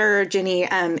Death's daughter, Ginny,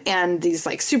 and these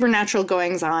like supernatural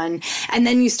goings on. And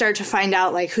then you start to find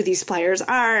out like who these players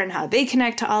are and how they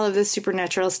connect to all of this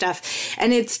supernatural stuff.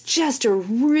 And it's just a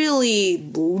really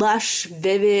lush,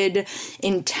 vivid,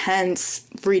 intense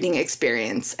reading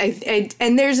experience.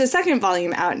 And there's a second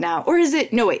volume out now. Or is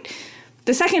it? No, wait.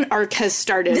 The second arc has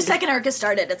started. The second arc has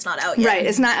started. It's not out yet. Right.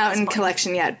 It's not out in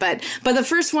collection yet. But the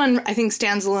first one, I think,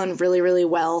 stands alone really, really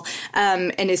well,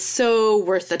 and is so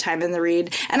worth the time in the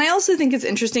read. And I also think it's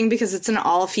interesting because it's an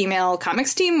all-female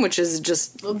comics team, which is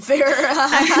just very...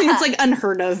 it's like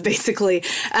unheard of, basically.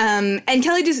 And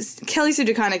Kelly Sue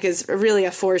DeConnick is really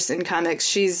a force in comics.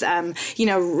 She's,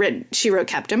 she wrote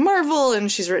Captain Marvel,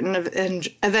 and she's written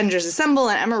Avengers Assemble,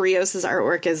 and Emma Rios'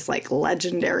 artwork is, like,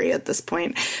 legendary at this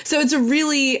point. So it's a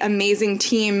really amazing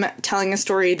team telling a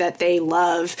story that they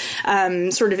love,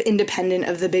 sort of independent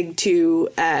of the big 2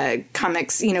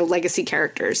 comics, legacy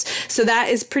characters. So that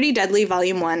is Pretty Deadly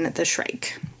Volume 1, The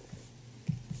Shrike.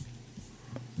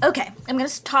 Okay, I'm going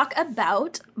to talk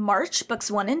about March,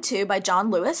 books 1 and 2 by John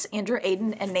Lewis, Andrew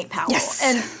Aiden, and Nate Powell. Yes.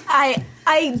 And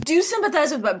I do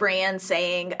sympathize with what Brienne's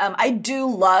saying. I do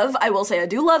love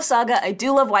Saga, I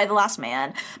do love Y the Last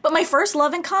Man, but my first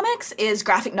love in comics is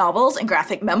graphic novels and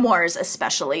graphic memoirs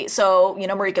especially. So,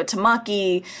 Mariko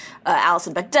Tamaki,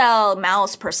 Alison Bechdel,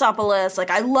 Mouse, Persepolis, like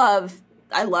I love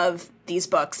these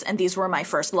books, and these were my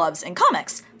first loves in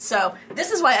comics. So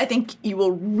this is why I think you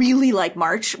will really like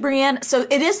March, Brienne. So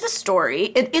it is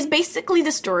basically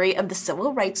the story of the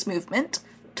civil rights movement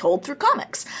told through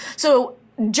comics. So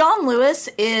John Lewis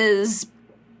is,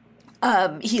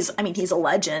 he's a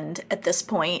legend at this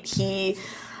point. He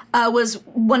was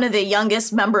one of the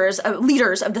youngest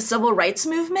leaders of the civil rights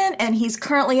movement, and he's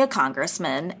currently a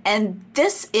congressman. And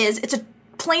it's a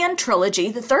planned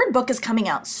trilogy. The third book is coming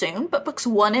out soon, but books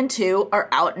 1 and 2 are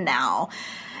out now.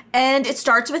 And it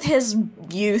starts with his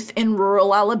youth in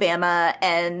rural Alabama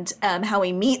and how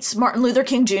he meets Martin Luther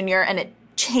King Jr. and it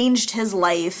changed his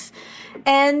life.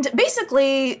 And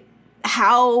basically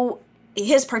how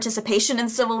his participation in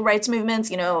civil rights movements,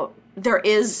 you know, there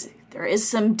is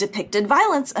some depicted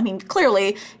violence. I mean,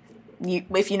 clearly,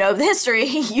 if you know the history,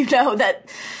 you know that,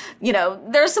 you know,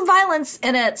 there's some violence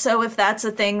in it. So if that's a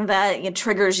thing that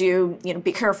triggers you, you know,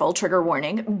 be careful, trigger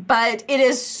warning. But it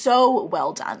is so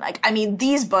well done. Like, I mean,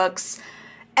 these books,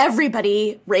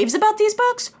 everybody raves about these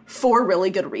books for really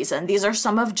good reason. These are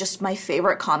some of just my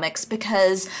favorite comics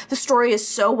because the story is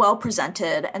so well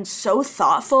presented and so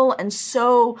thoughtful and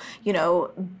so, you know,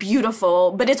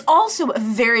 beautiful. But it's also a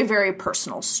very, very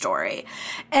personal story.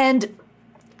 And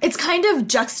it's kind of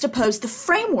juxtaposed. The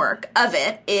framework of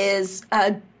it is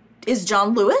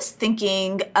John Lewis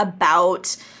thinking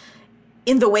about,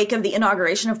 in the wake of the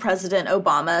inauguration of President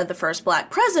Obama, the first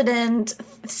Black president,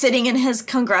 sitting in his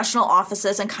congressional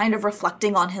offices and kind of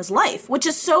reflecting on his life, which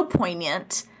is so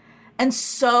poignant and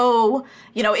so,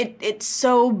 you know, it's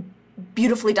so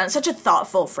beautifully done. Such a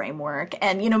thoughtful framework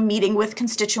and, you know, meeting with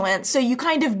constituents. So you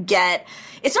kind of get,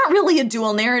 it's not really a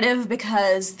dual narrative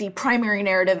because the primary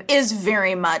narrative is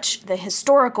very much the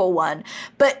historical one,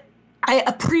 but I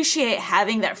appreciate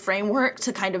having that framework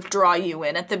to kind of draw you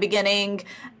in at the beginning,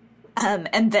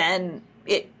 and then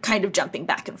it kind of jumping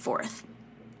back and forth.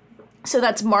 So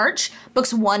that's March,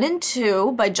 books 1 and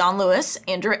 2 by John Lewis,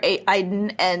 Andrew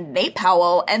Aydin, and Nate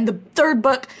Powell, and the third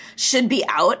book should be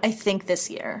out, I think, this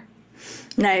year.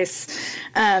 Nice.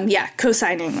 Yeah,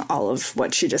 co-signing all of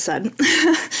what she just said.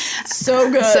 So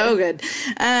good. So good.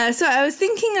 So I was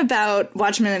thinking about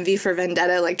Watchmen and V for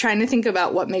Vendetta, like trying to think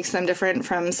about what makes them different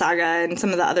from Saga and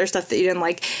some of the other stuff that you didn't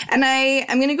like. And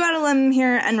I'm going to go out on a limb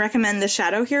here and recommend The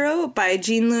Shadow Hero by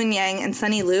Jean Luen Yang and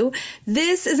Sunny Liu.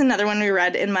 This is another one we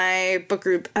read in my book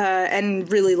group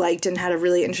and really liked and had a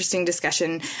really interesting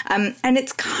discussion. And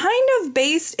it's kind of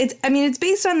based, it's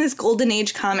based on this Golden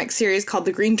Age comic series called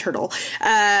The Green Turtle.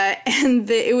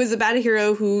 It was about a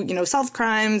hero who, you know, solved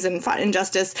crimes and fought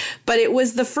injustice, but it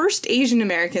was the first Asian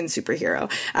American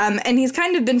superhero. And he's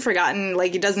kind of been forgotten,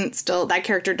 like that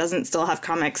character doesn't still have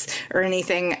comics or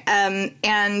anything.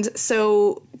 And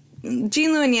so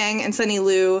Jean Luen Yang and Sunny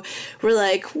Liu were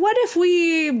like, what if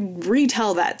we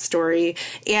retell that story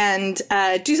and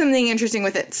do something interesting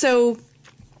with it? So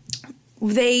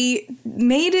they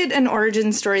made it an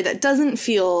origin story that didn't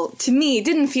feel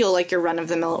like your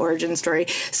run-of-the-mill origin story.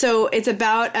 So it's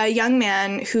about a young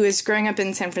man who is growing up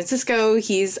in San Francisco.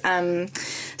 He's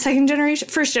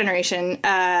first generation,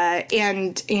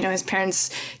 and, you know, his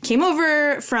parents came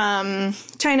over from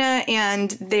China, and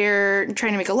they're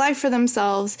trying to make a life for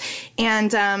themselves.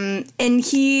 And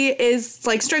he is,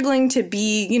 like, struggling to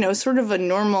be, you know, sort of a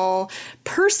normal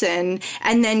person,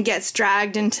 and then gets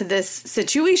dragged into this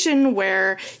situation where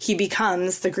he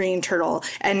becomes the Green Turtle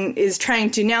and is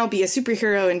trying to now be a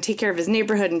superhero and take care of his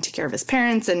neighborhood and take care of his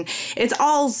parents. And it's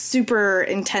all super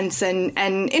intense and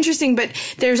interesting, but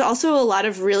there's also a lot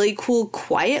of really cool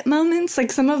quiet moments.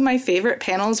 Like, some of my favorite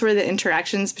panels were the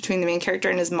interactions between the main character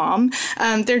and his mom.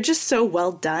 They're just so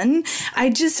well done. I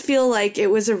just feel like it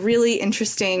was a really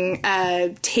interesting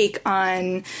take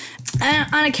on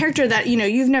a character that, you know,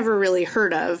 you've never really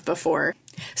heard of before.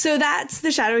 So that's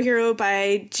The Shadow Hero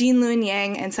by Jean Luen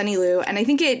Yang and Sunny Liu, and I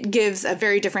think it gives a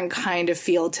very different kind of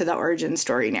feel to the origin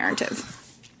story narrative.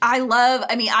 I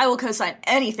will co-sign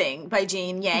anything by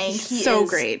Jean Yang. He so is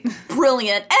great.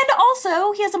 Brilliant. And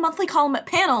also, he has a monthly column at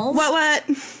Panels. What?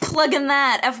 Plug in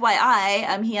that,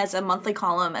 FYI. He has a monthly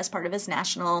column as part of his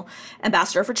National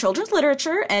Ambassador for Children's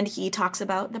Literature, and he talks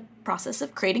about the process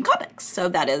of creating comics. So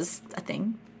that is a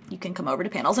thing you can come over to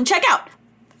Panels and check out.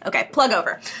 Okay, plug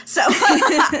over. So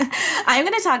I'm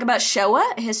going to talk about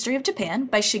Showa, A History of Japan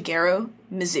by Shigeru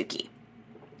Mizuki.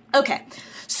 Okay,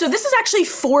 so this is actually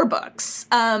 4 books,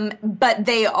 but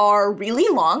they are really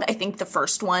long. I think the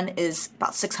first one is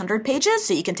about 600 pages,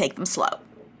 so you can take them slow.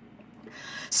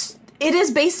 It is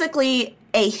basically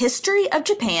a history of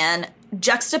Japan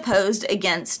juxtaposed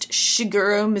against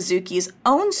Shigeru Mizuki's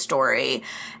own story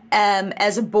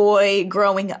as a boy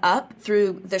growing up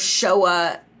through the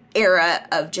Showa era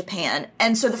of Japan.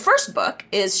 And so the first book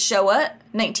is Showa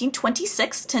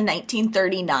 1926 to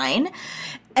 1939.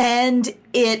 And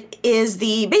it is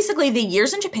basically the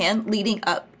years in Japan leading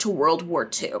up to World War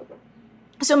II.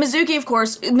 So Mizuki, of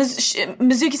course,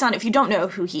 Mizuki-san, if you don't know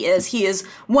who he is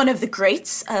one of the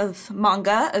greats of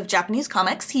manga, of Japanese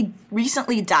comics. He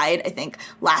recently died, I think,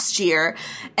 last year.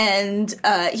 And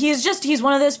he's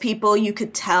one of those people you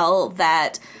could tell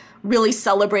that really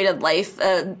celebrated life.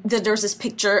 There's this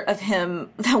picture of him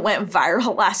that went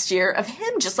viral last year of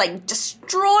him just like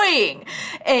destroying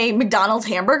a McDonald's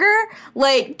hamburger,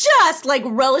 like just like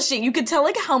relishing. You could tell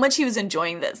like how much he was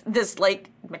enjoying this like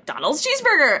McDonald's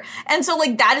cheeseburger. And so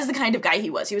like that is the kind of guy he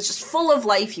was. He was just full of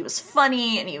life. He was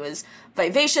funny and he was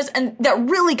vivacious, and that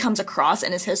really comes across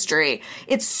in his history.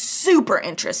 It's super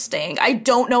interesting. I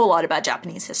don't know a lot about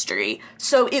Japanese history,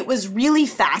 so it was really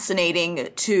fascinating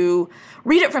to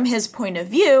read it from his point of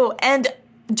view, and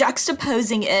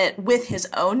juxtaposing it with his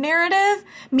own narrative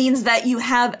means that you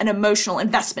have an emotional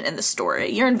investment in the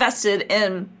story. You're invested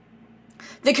in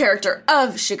the character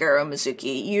of Shigeru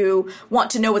Mizuki. You want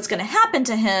to know what's going to happen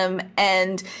to him,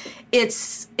 and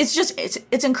it's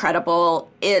incredible.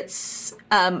 It's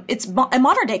a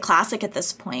modern day classic at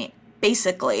this point,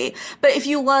 basically. But if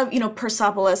you love,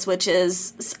 Persepolis, which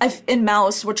is, in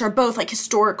Maus, which are both like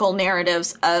historical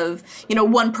narratives of,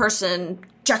 one person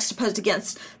juxtaposed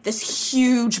against this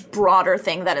huge, broader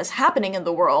thing that is happening in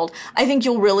the world, I think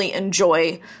you'll really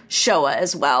enjoy Showa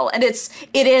as well. And it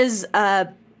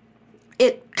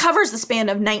covers the span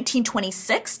of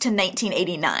 1926 to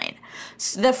 1989,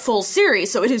 the full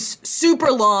series. So it is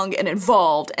super long and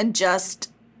involved and just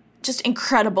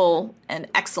incredible and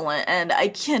excellent. And I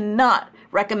cannot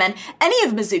recommend any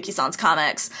of Mizuki-san's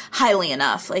comics highly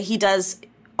enough. Like, he does,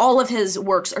 all of his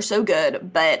works are so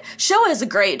good, but Showa is a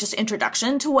great just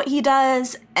introduction to what he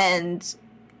does. And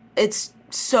it's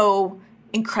so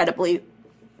incredibly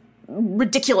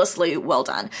ridiculously well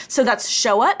done. So that's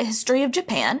Showa, A History of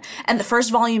Japan, and the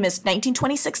first volume is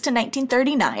 1926 to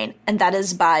 1939, and that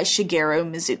is by Shigeru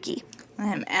Mizuki.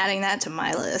 I'm adding that to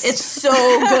my list. It's so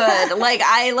good.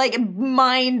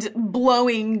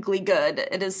 Mind-blowingly good.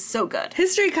 It is so good.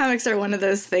 History comics are one of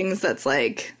those things that's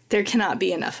like, there cannot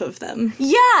be enough of them.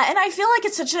 Yeah, and I feel like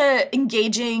it's such a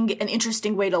engaging and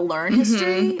interesting way to learn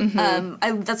history.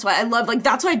 That's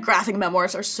why graphic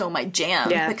memoirs are so my jam,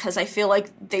 because I feel like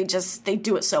they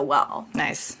do it so well.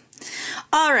 Nice.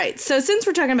 All right, so since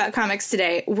we're talking about comics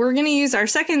today, we're going to use our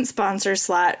second sponsor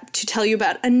slot to tell you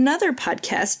about another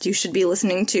podcast you should be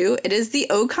listening to. It is the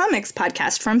O Comics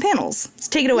podcast from Panels. Let's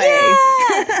take it away.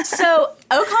 Yeah! So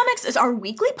O Comics is our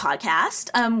weekly podcast.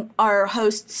 Our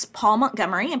hosts Paul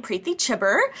Montgomery and Preeti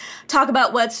Chibber talk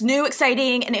about what's new,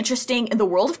 exciting, and interesting in the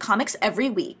world of comics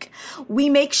every week. We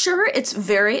make sure it's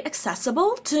very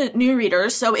accessible to new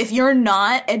readers, so if you're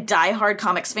not a diehard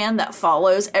comics fan that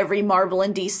follows every Marvel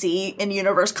and DC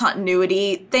in-universe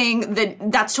continuity thing,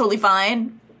 that's totally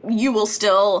fine. You will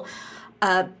still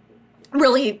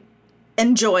really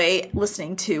enjoy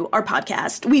listening to our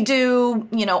podcast. We do,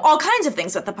 all kinds of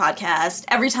things with the podcast.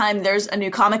 Every time there's a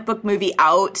new comic book movie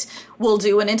out, we'll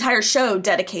do an entire show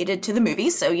dedicated to the movie.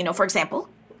 So, for example,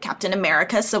 Captain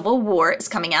America Civil War is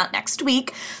coming out next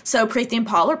week. So Preeti and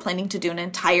Paul are planning to do an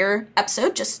entire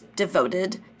episode just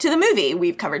devoted to the movie.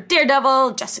 We've covered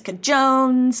Daredevil, Jessica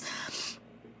Jones.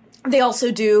 They also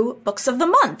do books of the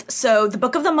month. So the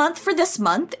book of the month for this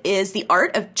month is The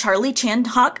Art of Charlie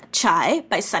Chan-hok Chai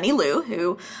by Sunny Liu,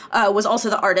 who was also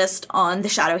the artist on The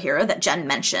Shadow Hero that Jen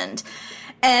mentioned.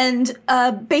 And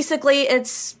basically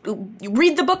it's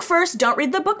read the book first, don't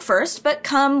read the book first, but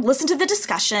come listen to the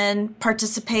discussion,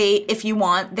 participate if you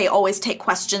want. They always take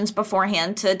questions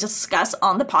beforehand to discuss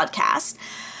on the podcast.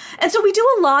 And so we do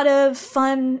a lot of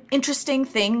fun, interesting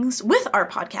things with our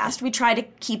podcast. We try to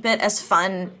keep it as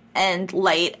fun and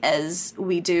light as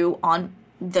we do on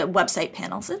the website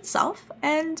Panels itself.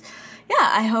 And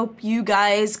yeah, I hope you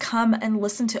guys come and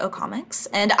listen to O Comics.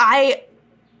 And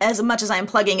as much as I'm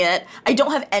plugging it, I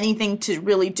don't have anything to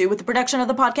really do with the production of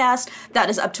the podcast. That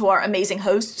is up to our amazing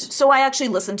hosts. So I actually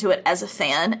listen to it as a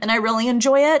fan, and I really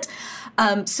enjoy it.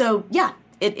 So yeah,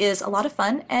 it is a lot of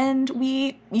fun, and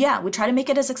we try to make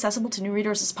it as accessible to new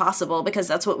readers as possible, because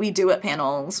that's what we do at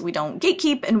Panels. We don't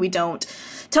gatekeep, and we don't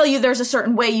tell you there's a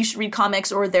certain way you should read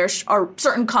comics, or there are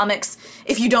certain comics,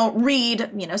 if you don't read,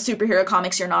 superhero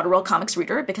comics, you're not a real comics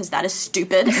reader, because that is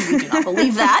stupid, and we do not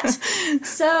believe that.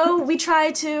 So we try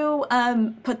to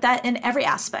put that in every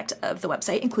aspect of the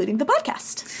website, including the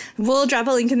podcast. We'll drop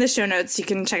a link in the show notes. You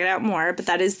can check it out more, but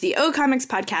that is the O Comics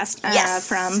podcast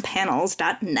from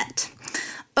panels.net.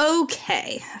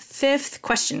 Okay, fifth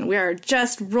question. We are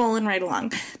just rolling right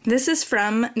along. This is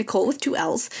from Nicole with 2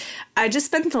 L's. I just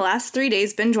spent the last 3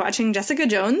 days binge watching Jessica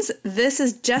Jones. This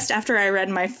is just after I read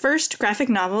my first graphic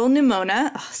novel,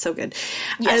 Nimona. Oh, so good.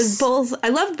 Yes. I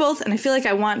loved both, and I feel like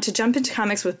I want to jump into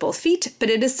comics with both feet, but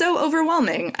it is so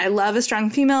overwhelming. I love a strong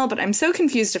female, but I'm so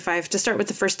confused if I have to start with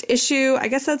the first issue. I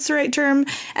guess that's the right term.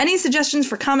 Any suggestions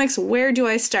for comics? Where do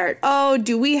I start? Oh,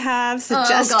 do we have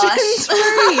suggestions for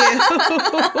you?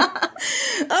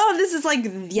 Oh, oh, this is like,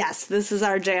 yes, this is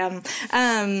our jam.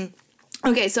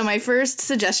 Okay, so my first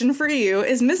suggestion for you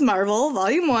is Ms. Marvel,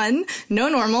 Volume 1, No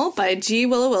Normal by G.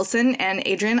 Willow Wilson and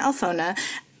Adrian Alphona.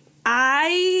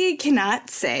 I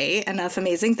cannot say enough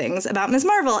amazing things about Ms.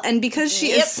 Marvel, and because she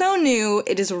is so new,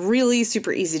 it is really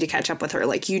super easy to catch up with her.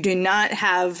 Like, you do not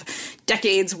have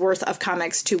decades worth of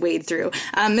comics to wade through.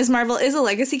 Ms. Marvel is a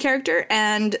legacy character,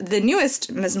 and the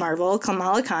newest Ms. Marvel,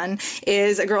 Kamala Khan,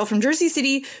 is a girl from Jersey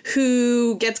City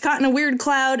who gets caught in a weird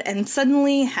cloud and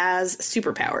suddenly has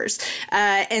superpowers.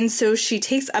 And so she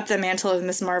takes up the mantle of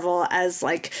Ms. Marvel as,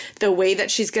 like, the way that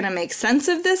she's going to make sense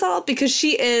of this all, because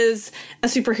she is a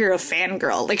superhero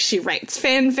fangirl. Like, she writes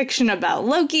fan fiction about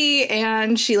Loki,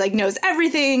 and she, like, knows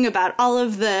everything about all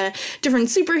of the different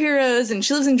superheroes, and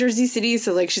she lives in Jersey City,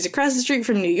 so, like, she's across the street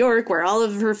from New York, where all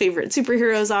of her favorite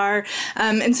superheroes are,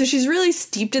 and so she's really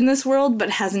steeped in this world, but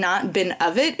has not been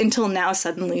of it until now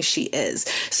suddenly she is.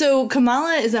 So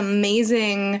Kamala is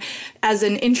amazing as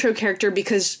an intro character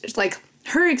because, like,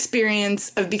 her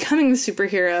experience of becoming the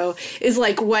superhero is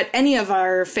like what any of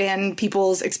our fan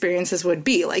people's experiences would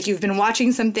be. Like, you've been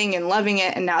watching something and loving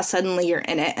it, and now suddenly you're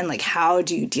in it, and, like, how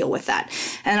do you deal with that?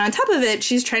 And on top of it,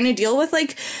 she's trying to deal with,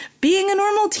 like, being a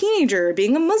normal teenager,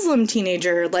 being a Muslim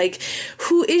teenager. Like,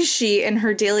 who is she in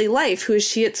her daily life? Who is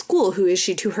she at school? Who is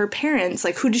she to her parents?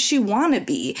 Like, who does she want to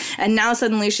be? And now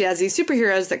suddenly she has these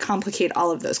superheroes that complicate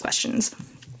all of those questions.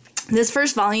 This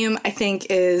first volume, I think,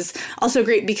 is also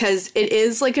great because it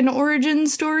is like an origin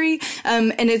story,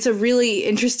 and it's a really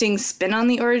interesting spin on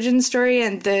the origin story,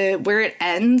 and where it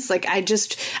ends, like,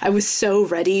 I was so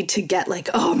ready to get, like,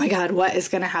 oh my god, what is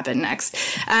going to happen next?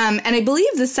 And I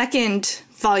believe the second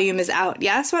volume is out.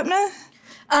 Yeah, Swapna?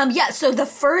 So the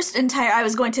first entire, I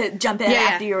was going to jump in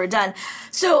after you were done.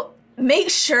 So make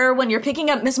sure when you're picking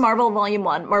up Ms. Marvel Volume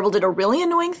 1, Marvel did a really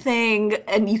annoying thing,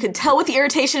 and you could tell with the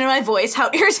irritation in my voice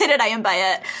how irritated I am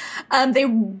by it. They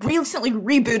recently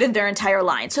rebooted their entire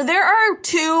line. So there are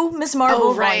 2 Ms.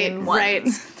 Marvel Volume 1s. Right.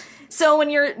 So when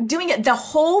you're doing it, the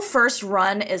whole first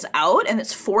run is out, and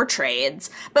it's 4 trades.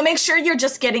 But make sure you're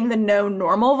just getting the No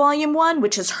Normal Volume 1,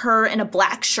 which is her in a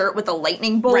black shirt with a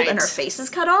lightning bolt and her face is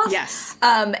cut off. Yes.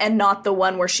 And not the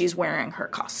one where she's wearing her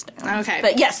costume. Okay.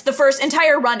 But yes, the first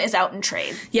entire run is out in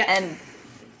trade. Yeah. And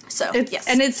so, yes.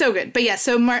 And it's so good. But yeah,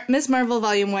 so Ms. Marvel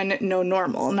Volume 1, No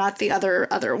Normal, not the other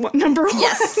one, number 1.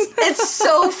 Yes. It's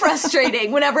so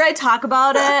frustrating whenever I talk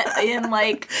about it in,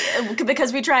 like,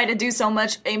 because we try to do so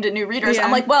much aimed at new readers. Yeah.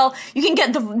 I'm like, well, you can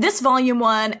get this Volume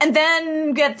 1 and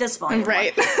then get this Volume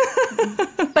 1.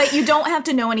 But you don't have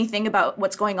to know anything about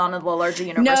what's going on in the larger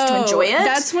universe to enjoy it.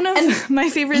 That's one of my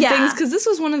favorite things, because this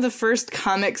was one of the first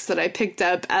comics that I picked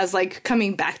up as, like,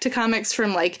 coming back to comics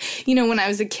from, like, you know, when I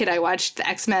was a kid, I watched the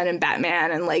X-Men and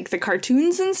Batman and, like, the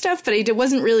cartoons and stuff, but I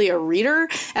wasn't really a reader,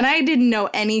 and I didn't know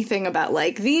anything about,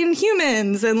 like, the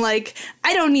Inhumans, and, like,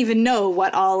 I don't even know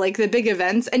what all, like, the big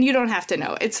events, and you don't have to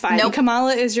know. It's fine. Nope.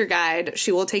 Kamala is your guide.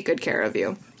 She will take good care of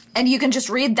you. And you can just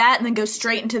read that and then go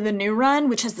straight into the new run,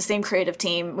 which has the same creative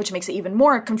team, which makes it even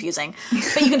more confusing.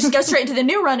 But you can just go straight into the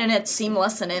new run, and it's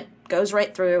seamless, and it goes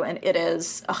right through, and it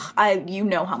is. You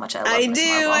know how much I love Ms.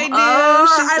 Marvel.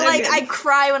 I do. I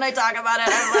cry when I talk about it.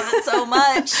 I love it so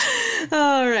much.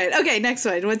 All right. Okay. Next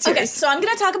one. What's yours? Okay. So I'm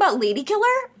going to talk about Lady Killer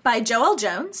by Joelle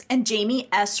Jones and Jamie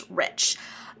S. Rich.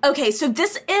 Okay. So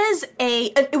this is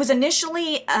it was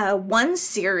initially one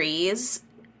series.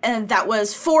 And that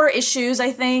was 4 issues, I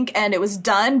think, and it was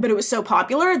done, but it was so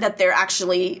popular that they're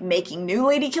actually making new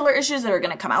Lady Killer issues that are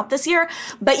going to come out this year.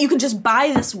 But you can just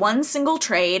buy this one single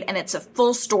trade, and it's a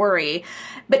full story.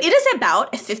 But it is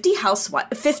about a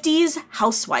 50s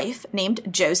housewife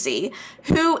named Josie,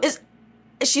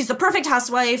 she's the perfect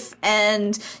housewife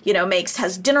and, you know,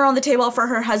 has dinner on the table for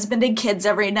her husband and kids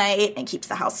every night and keeps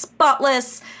the house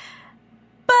spotless.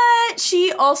 But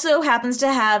she also happens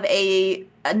to have a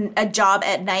job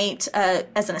at night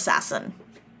as an assassin.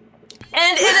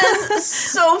 And it is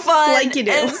so fun. Like you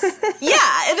do.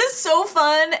 It is so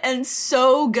fun and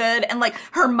so good. And, like,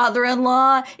 her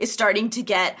mother-in-law is starting to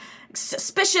get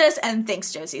suspicious and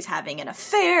thinks Josie's having an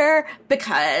affair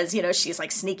because, you know, she's,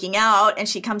 like, sneaking out, and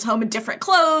she comes home in different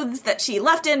clothes that she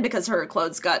left in because her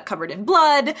clothes got covered in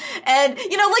blood. And,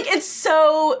 you know, like, it's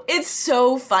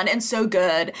so fun and so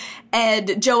good. And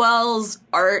Joelle's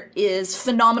art is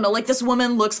phenomenal. Like, this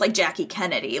woman looks like Jackie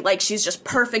Kennedy. Like, she's just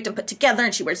perfect and put together,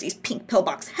 and she wears these pink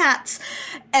pillbox hats.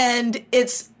 And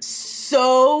it's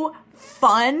so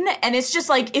fun. And it's just,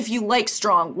 like, if you like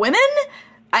strong women,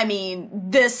 I mean,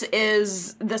 this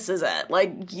is it.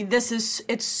 Like,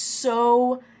 it's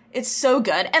so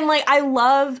good. And, like, I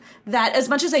love that as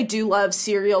much as I do love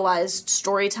serialized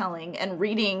storytelling and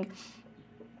reading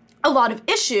a lot of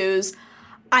issues,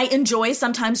 I enjoy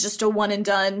sometimes just a one and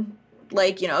done.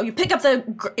 Like, you know, you pick up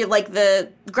the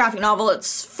graphic novel,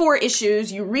 it's 4 issues,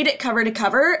 you read it cover to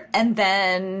cover, and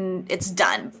then it's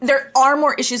done. There are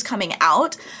more issues coming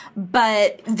out,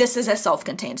 but this is a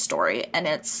self-contained story, and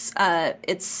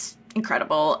it's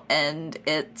incredible, and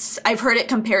I've heard it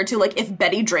compared to, like, if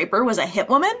Betty Draper was a hit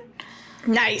woman.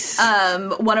 Nice.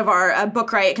 One of our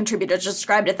Book Riot contributors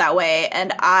described it that way,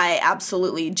 and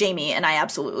Jamie and I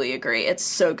absolutely agree. It's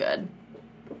so good.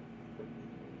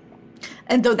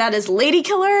 And though that is Lady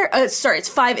Killer, it's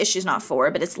 5 issues, not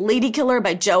 4, but it's Lady Killer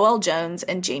by Joelle Jones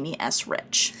and Jamie S.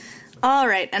 Rich. All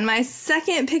right, and my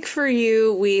second pick for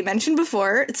you, we mentioned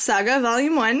before, it's Saga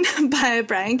Volume 1 by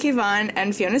Brian K. Vaughan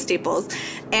and Fiona Staples.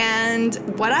 And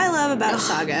what I love about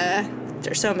Saga,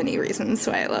 there's so many reasons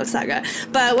why I love Saga,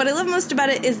 but what I love most about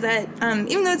it is that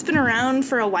even though it's been around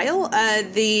for a while,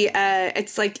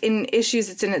 it's like in issues,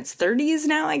 it's in its 30s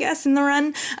now, I guess, in the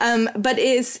run, but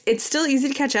it's still easy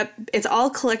to catch up. It's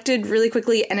all collected really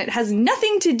quickly, and it has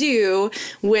nothing to do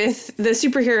with the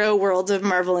superhero worlds of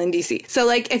Marvel and DC. So,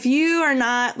 like, if you are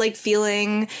not, like,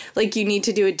 feeling like you need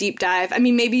to do a deep dive, I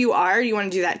mean, maybe you want to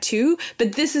do that too,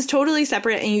 but this is totally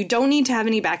separate, and you don't need to have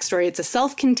any backstory. It's a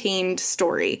self-contained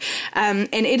story.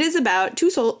 And it is about two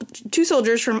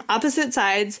soldiers from opposite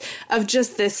sides of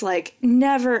just this, like,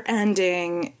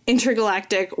 never-ending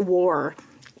intergalactic war.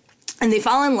 And they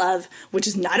fall in love, which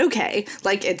is not okay.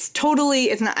 Like, it's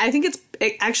not, I think it's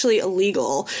actually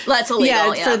illegal. That's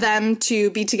illegal, yeah. For them to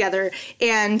be together.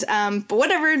 And, but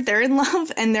whatever, they're in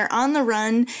love and they're on the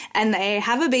run and they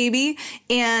have a baby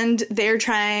and they're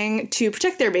trying to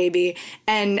protect their baby.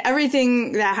 And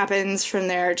everything that happens from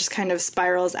there just kind of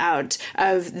spirals out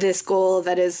of this goal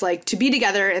that is, like, to be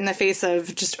together in the face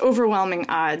of just overwhelming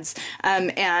odds,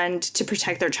 and to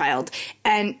protect their child.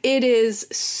 And it is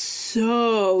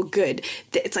so good.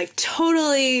 It's like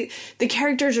totally, the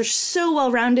characters are so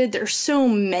well-rounded. There's so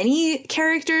many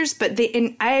characters, but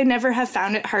I never have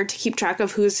found it hard to keep track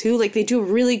of who's who. Like, they do a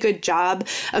really good job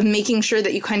of making sure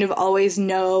that you kind of always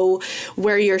know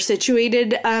where you're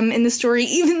situated in the story,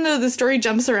 even though the story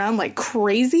jumps around like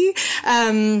crazy.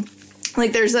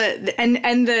 Like, there's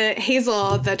and the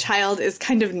Hazel, the child, is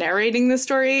kind of narrating the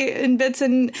story in bits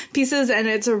and pieces, and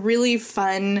it's a really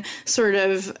fun sort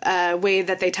of way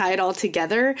that they tie it all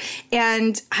together.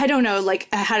 And I don't know, like,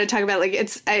 how to talk about it. Like,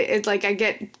 it's like I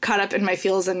get caught up in my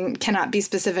feels and cannot be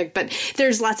specific, but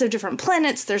there's lots of different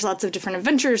planets, there's lots of different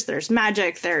adventures, there's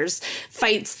magic, there's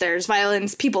fights, there's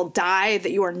violence, people die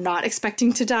that you are not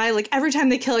expecting to die. Like, every time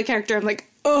they kill a character, I'm like,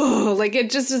 oh, like, it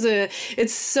just is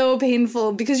it's so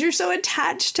painful because you're so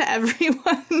attached to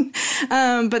everyone.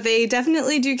 But they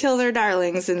definitely do kill their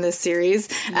darlings in this series.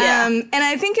 Yeah. And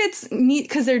I think it's neat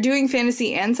because they're doing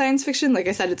fantasy and science fiction. Like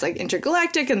I said, it's like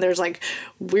intergalactic and there's like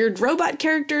weird robot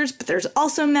characters, but there's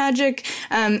also magic.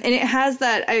 And it has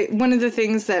that, one of the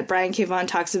things that Brian K. Vaughan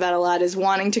talks about a lot is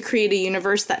wanting to create a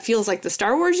universe that feels like the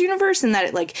Star Wars universe and that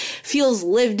it, like, feels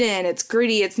lived in. It's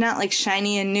gritty. It's not like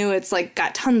shiny and new. It's like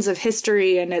got tons of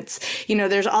history. And it's, you know,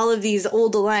 there's all of these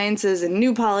old alliances and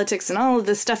new politics and all of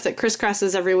this stuff that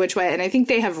crisscrosses every which way. And I think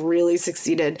they have really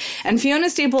succeeded. And Fiona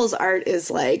Staples' art is,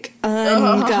 like,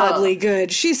 ungodly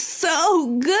good. She's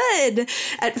so good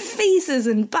at faces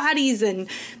and bodies and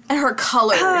her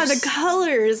colors. Oh, the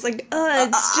colors. Like,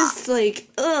 it's just like,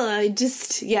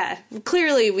 yeah.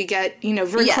 Clearly we get, you know,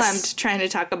 verklempt trying to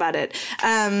talk about it.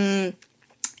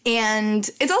 And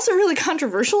it's also really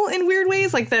controversial in weird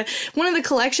ways. Like, one of the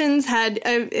collections had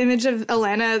an image of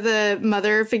Alana, the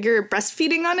mother figure,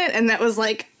 breastfeeding on it, and that was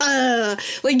like,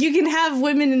 you can have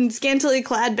women in scantily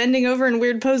clad bending over in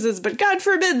weird poses, but God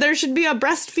forbid there should be a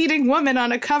breastfeeding woman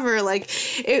on a cover. Like,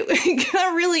 it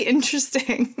got really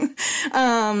interesting.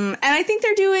 And I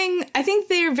think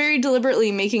they're very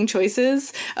deliberately making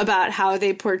choices about how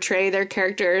they portray their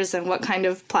characters and what kind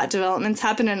of plot developments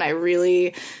happen, and I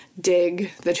really dig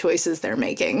the choices they're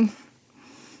making.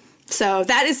 So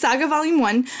that is Saga Volume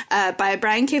 1 by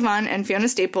Brian K. Vaughan and Fiona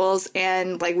Staples,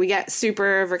 and, like, we get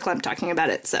super verklempt talking about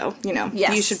it, so, you know,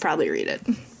 you should probably read it.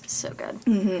 So good.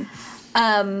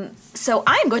 Mm-hmm. So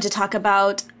I'm going to talk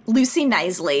about Lucy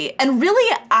Knisley, and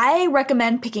really I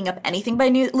recommend picking up anything by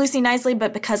Lucy Knisley,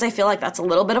 but because I feel like that's a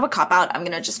little bit of a cop-out, I'm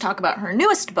going to just talk about her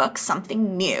newest book,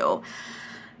 Something New.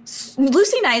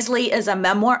 Lucy Knisley is a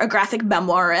graphic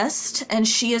memoirist, and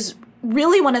she is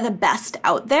really one of the best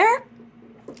out there.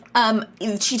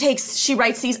 She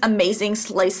writes these amazing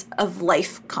slice of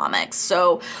life comics.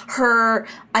 So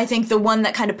I think the one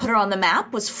that kind of put her on the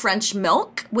map was French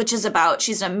Milk, which is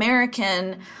she's an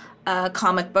American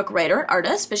comic book writer,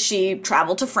 artist, but she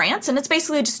traveled to France, and it's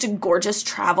basically just a gorgeous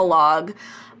travelogue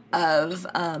of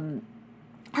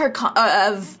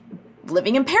of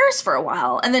living in Paris for a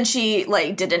while, and then she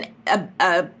like did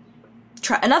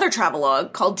another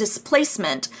travelogue called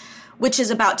Displacement, which is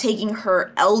about taking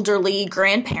her elderly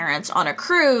grandparents on a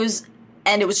cruise.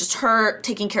 And it was just her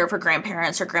taking care of her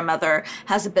grandparents. Her grandmother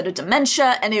has a bit of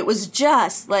dementia. And it was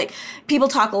just like, people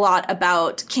talk a lot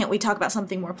about Can't We Talk About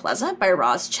Something More Pleasant by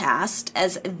Roz Chast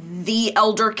as the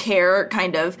elder care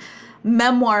kind of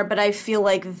memoir. But I feel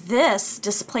like this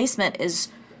Displacement is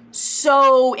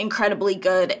so incredibly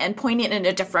good and poignant in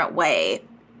a different way.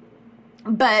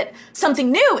 But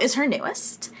Something New is her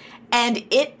newest. And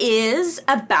it is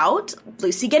about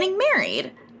Lucy getting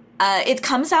married. It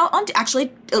comes out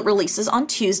it releases on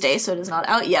Tuesday, so it is not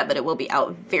out yet, but it will be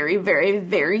out very, very,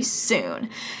 very soon.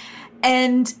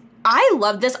 And I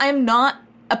love this. I'm not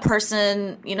a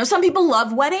person, some people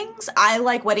love weddings. I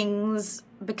like weddings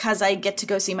because I get to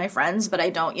go see my friends, but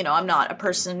I don't, I'm not a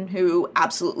person who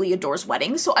absolutely adores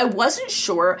weddings. So I wasn't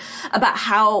sure about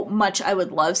how much I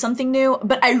would love Something New,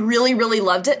 but I really, really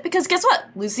loved it because guess what?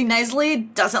 Lucy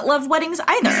Knisley doesn't love weddings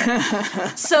either.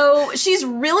 So she's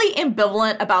really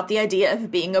ambivalent about the idea of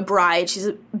being a bride. She's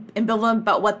ambivalent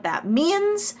about what that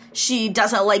means. She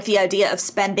doesn't like the idea of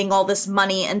spending all this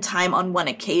money and time on one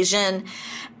occasion.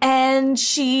 And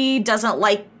she doesn't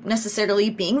like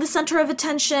necessarily being the center of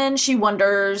attention. She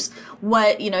wonders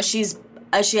what,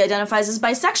 she identifies as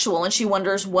bisexual, and she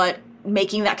wonders what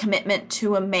making that commitment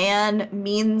to a man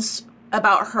means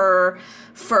about her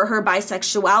for her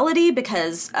bisexuality,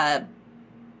 because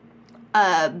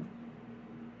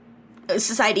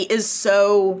society is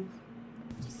so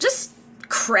just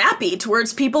crappy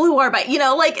towards people who are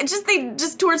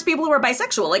towards people who are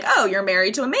bisexual. Like, oh, you're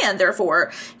married to a man,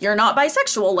 therefore you're not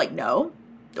bisexual. Like, no,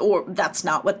 or that's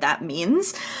not what that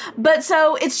means. But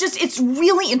so it's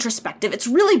really introspective. It's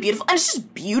really beautiful. And it's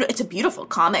just beautiful. It's a beautiful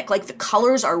comic. Like, the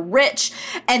colors are rich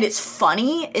and it's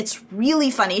funny. It's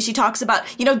really funny. She talks about,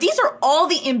 these are all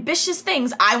the ambitious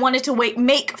things I wanted to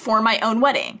make for my own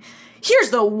wedding.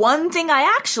 Here's the one thing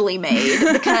I actually made,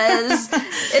 because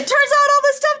it turns out all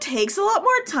this stuff takes a lot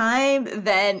more time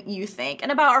than you think.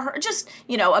 And about her, just,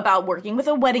 about working with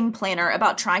a wedding planner,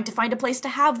 about trying to find a place to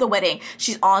have the wedding.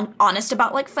 She's honest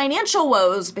about, like, financial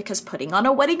woes, because putting on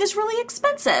a wedding is really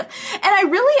expensive.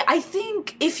 And I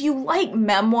think if you like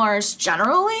memoirs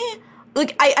generally,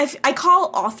 like, I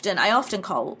often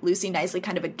call Lucy Knisley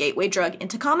kind of a gateway drug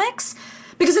into comics.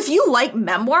 Because if you like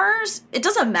memoirs, it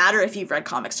doesn't matter if you've read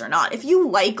comics or not. If you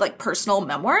like personal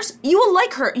memoirs, you will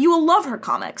like her. You will love her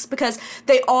comics because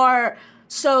they are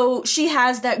so. She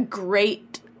has that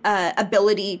great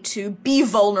ability to be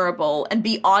vulnerable and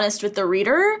be honest with the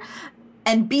reader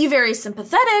and be very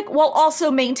sympathetic while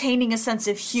also maintaining a sense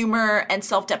of humor and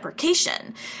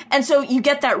self-deprecation. And so you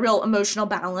get that real emotional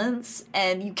balance,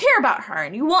 and you care about her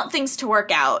and you want things to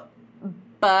work out.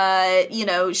 But,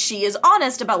 she is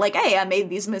honest about, like, hey, I made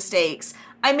these mistakes.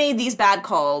 I made these bad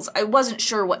calls. I wasn't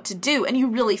sure what to do. And you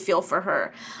really feel for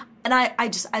her. And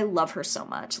I love her so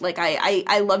much. Like,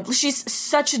 she's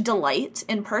such a delight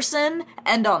in person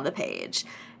and on the page.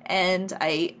 And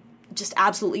I just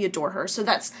absolutely adore her. So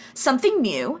that's Something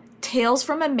New, Tales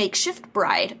from a Makeshift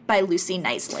Bride by Lucy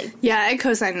Knisley. Yeah, I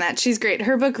co-sign that. She's great.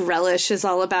 Her book Relish is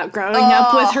all about growing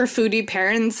up with her foodie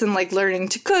parents and, like, learning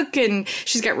to cook, and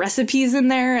she's got recipes in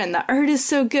there, and the art is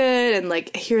so good, and,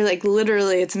 like, you're, like,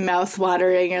 literally it's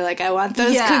mouth-watering. You're like, I want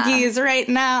those cookies right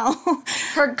now.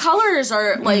 Her colors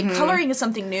are, like, coloring is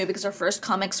something new because her first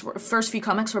few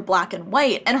comics were black and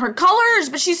white, and her colors,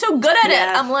 but she's so good at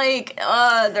it. I'm like,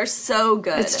 they're so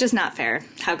good. It's just not fair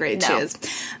how great she is.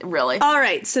 Really. All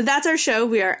right, so that's our show.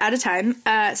 We are out of time.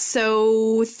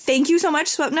 So thank you so much,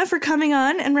 Swapna, for coming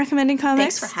on and recommending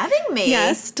comics. Thanks for having me.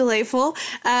 Yes, delightful.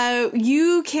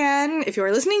 You can, if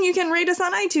you're listening, you can rate us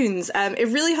on iTunes. It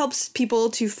really helps people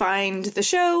to find the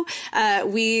show.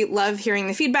 We love hearing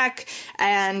the feedback,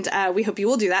 and we hope you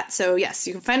will do that. So yes,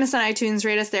 you can find us on iTunes,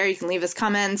 rate us there. You can leave us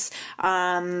comments.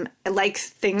 Like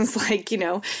things like,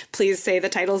 please say the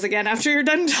titles again after you're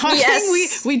done talking.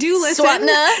 Yes. We do listen.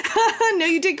 Swapna. No,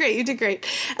 you did great. You did great.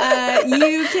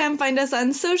 You can find us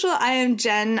on social. I am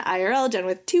Jen IRL, Jen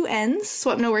with 2 N's.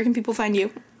 Swapna, where can people find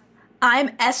you?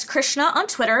 I'm S. Krishna on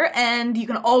Twitter, and you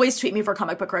can always tweet me for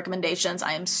comic book recommendations.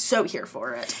 I am so here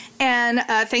for it. And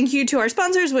thank you to our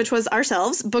sponsors, which was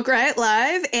ourselves, Book Riot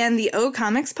Live, and the O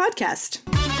Comics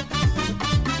Podcast.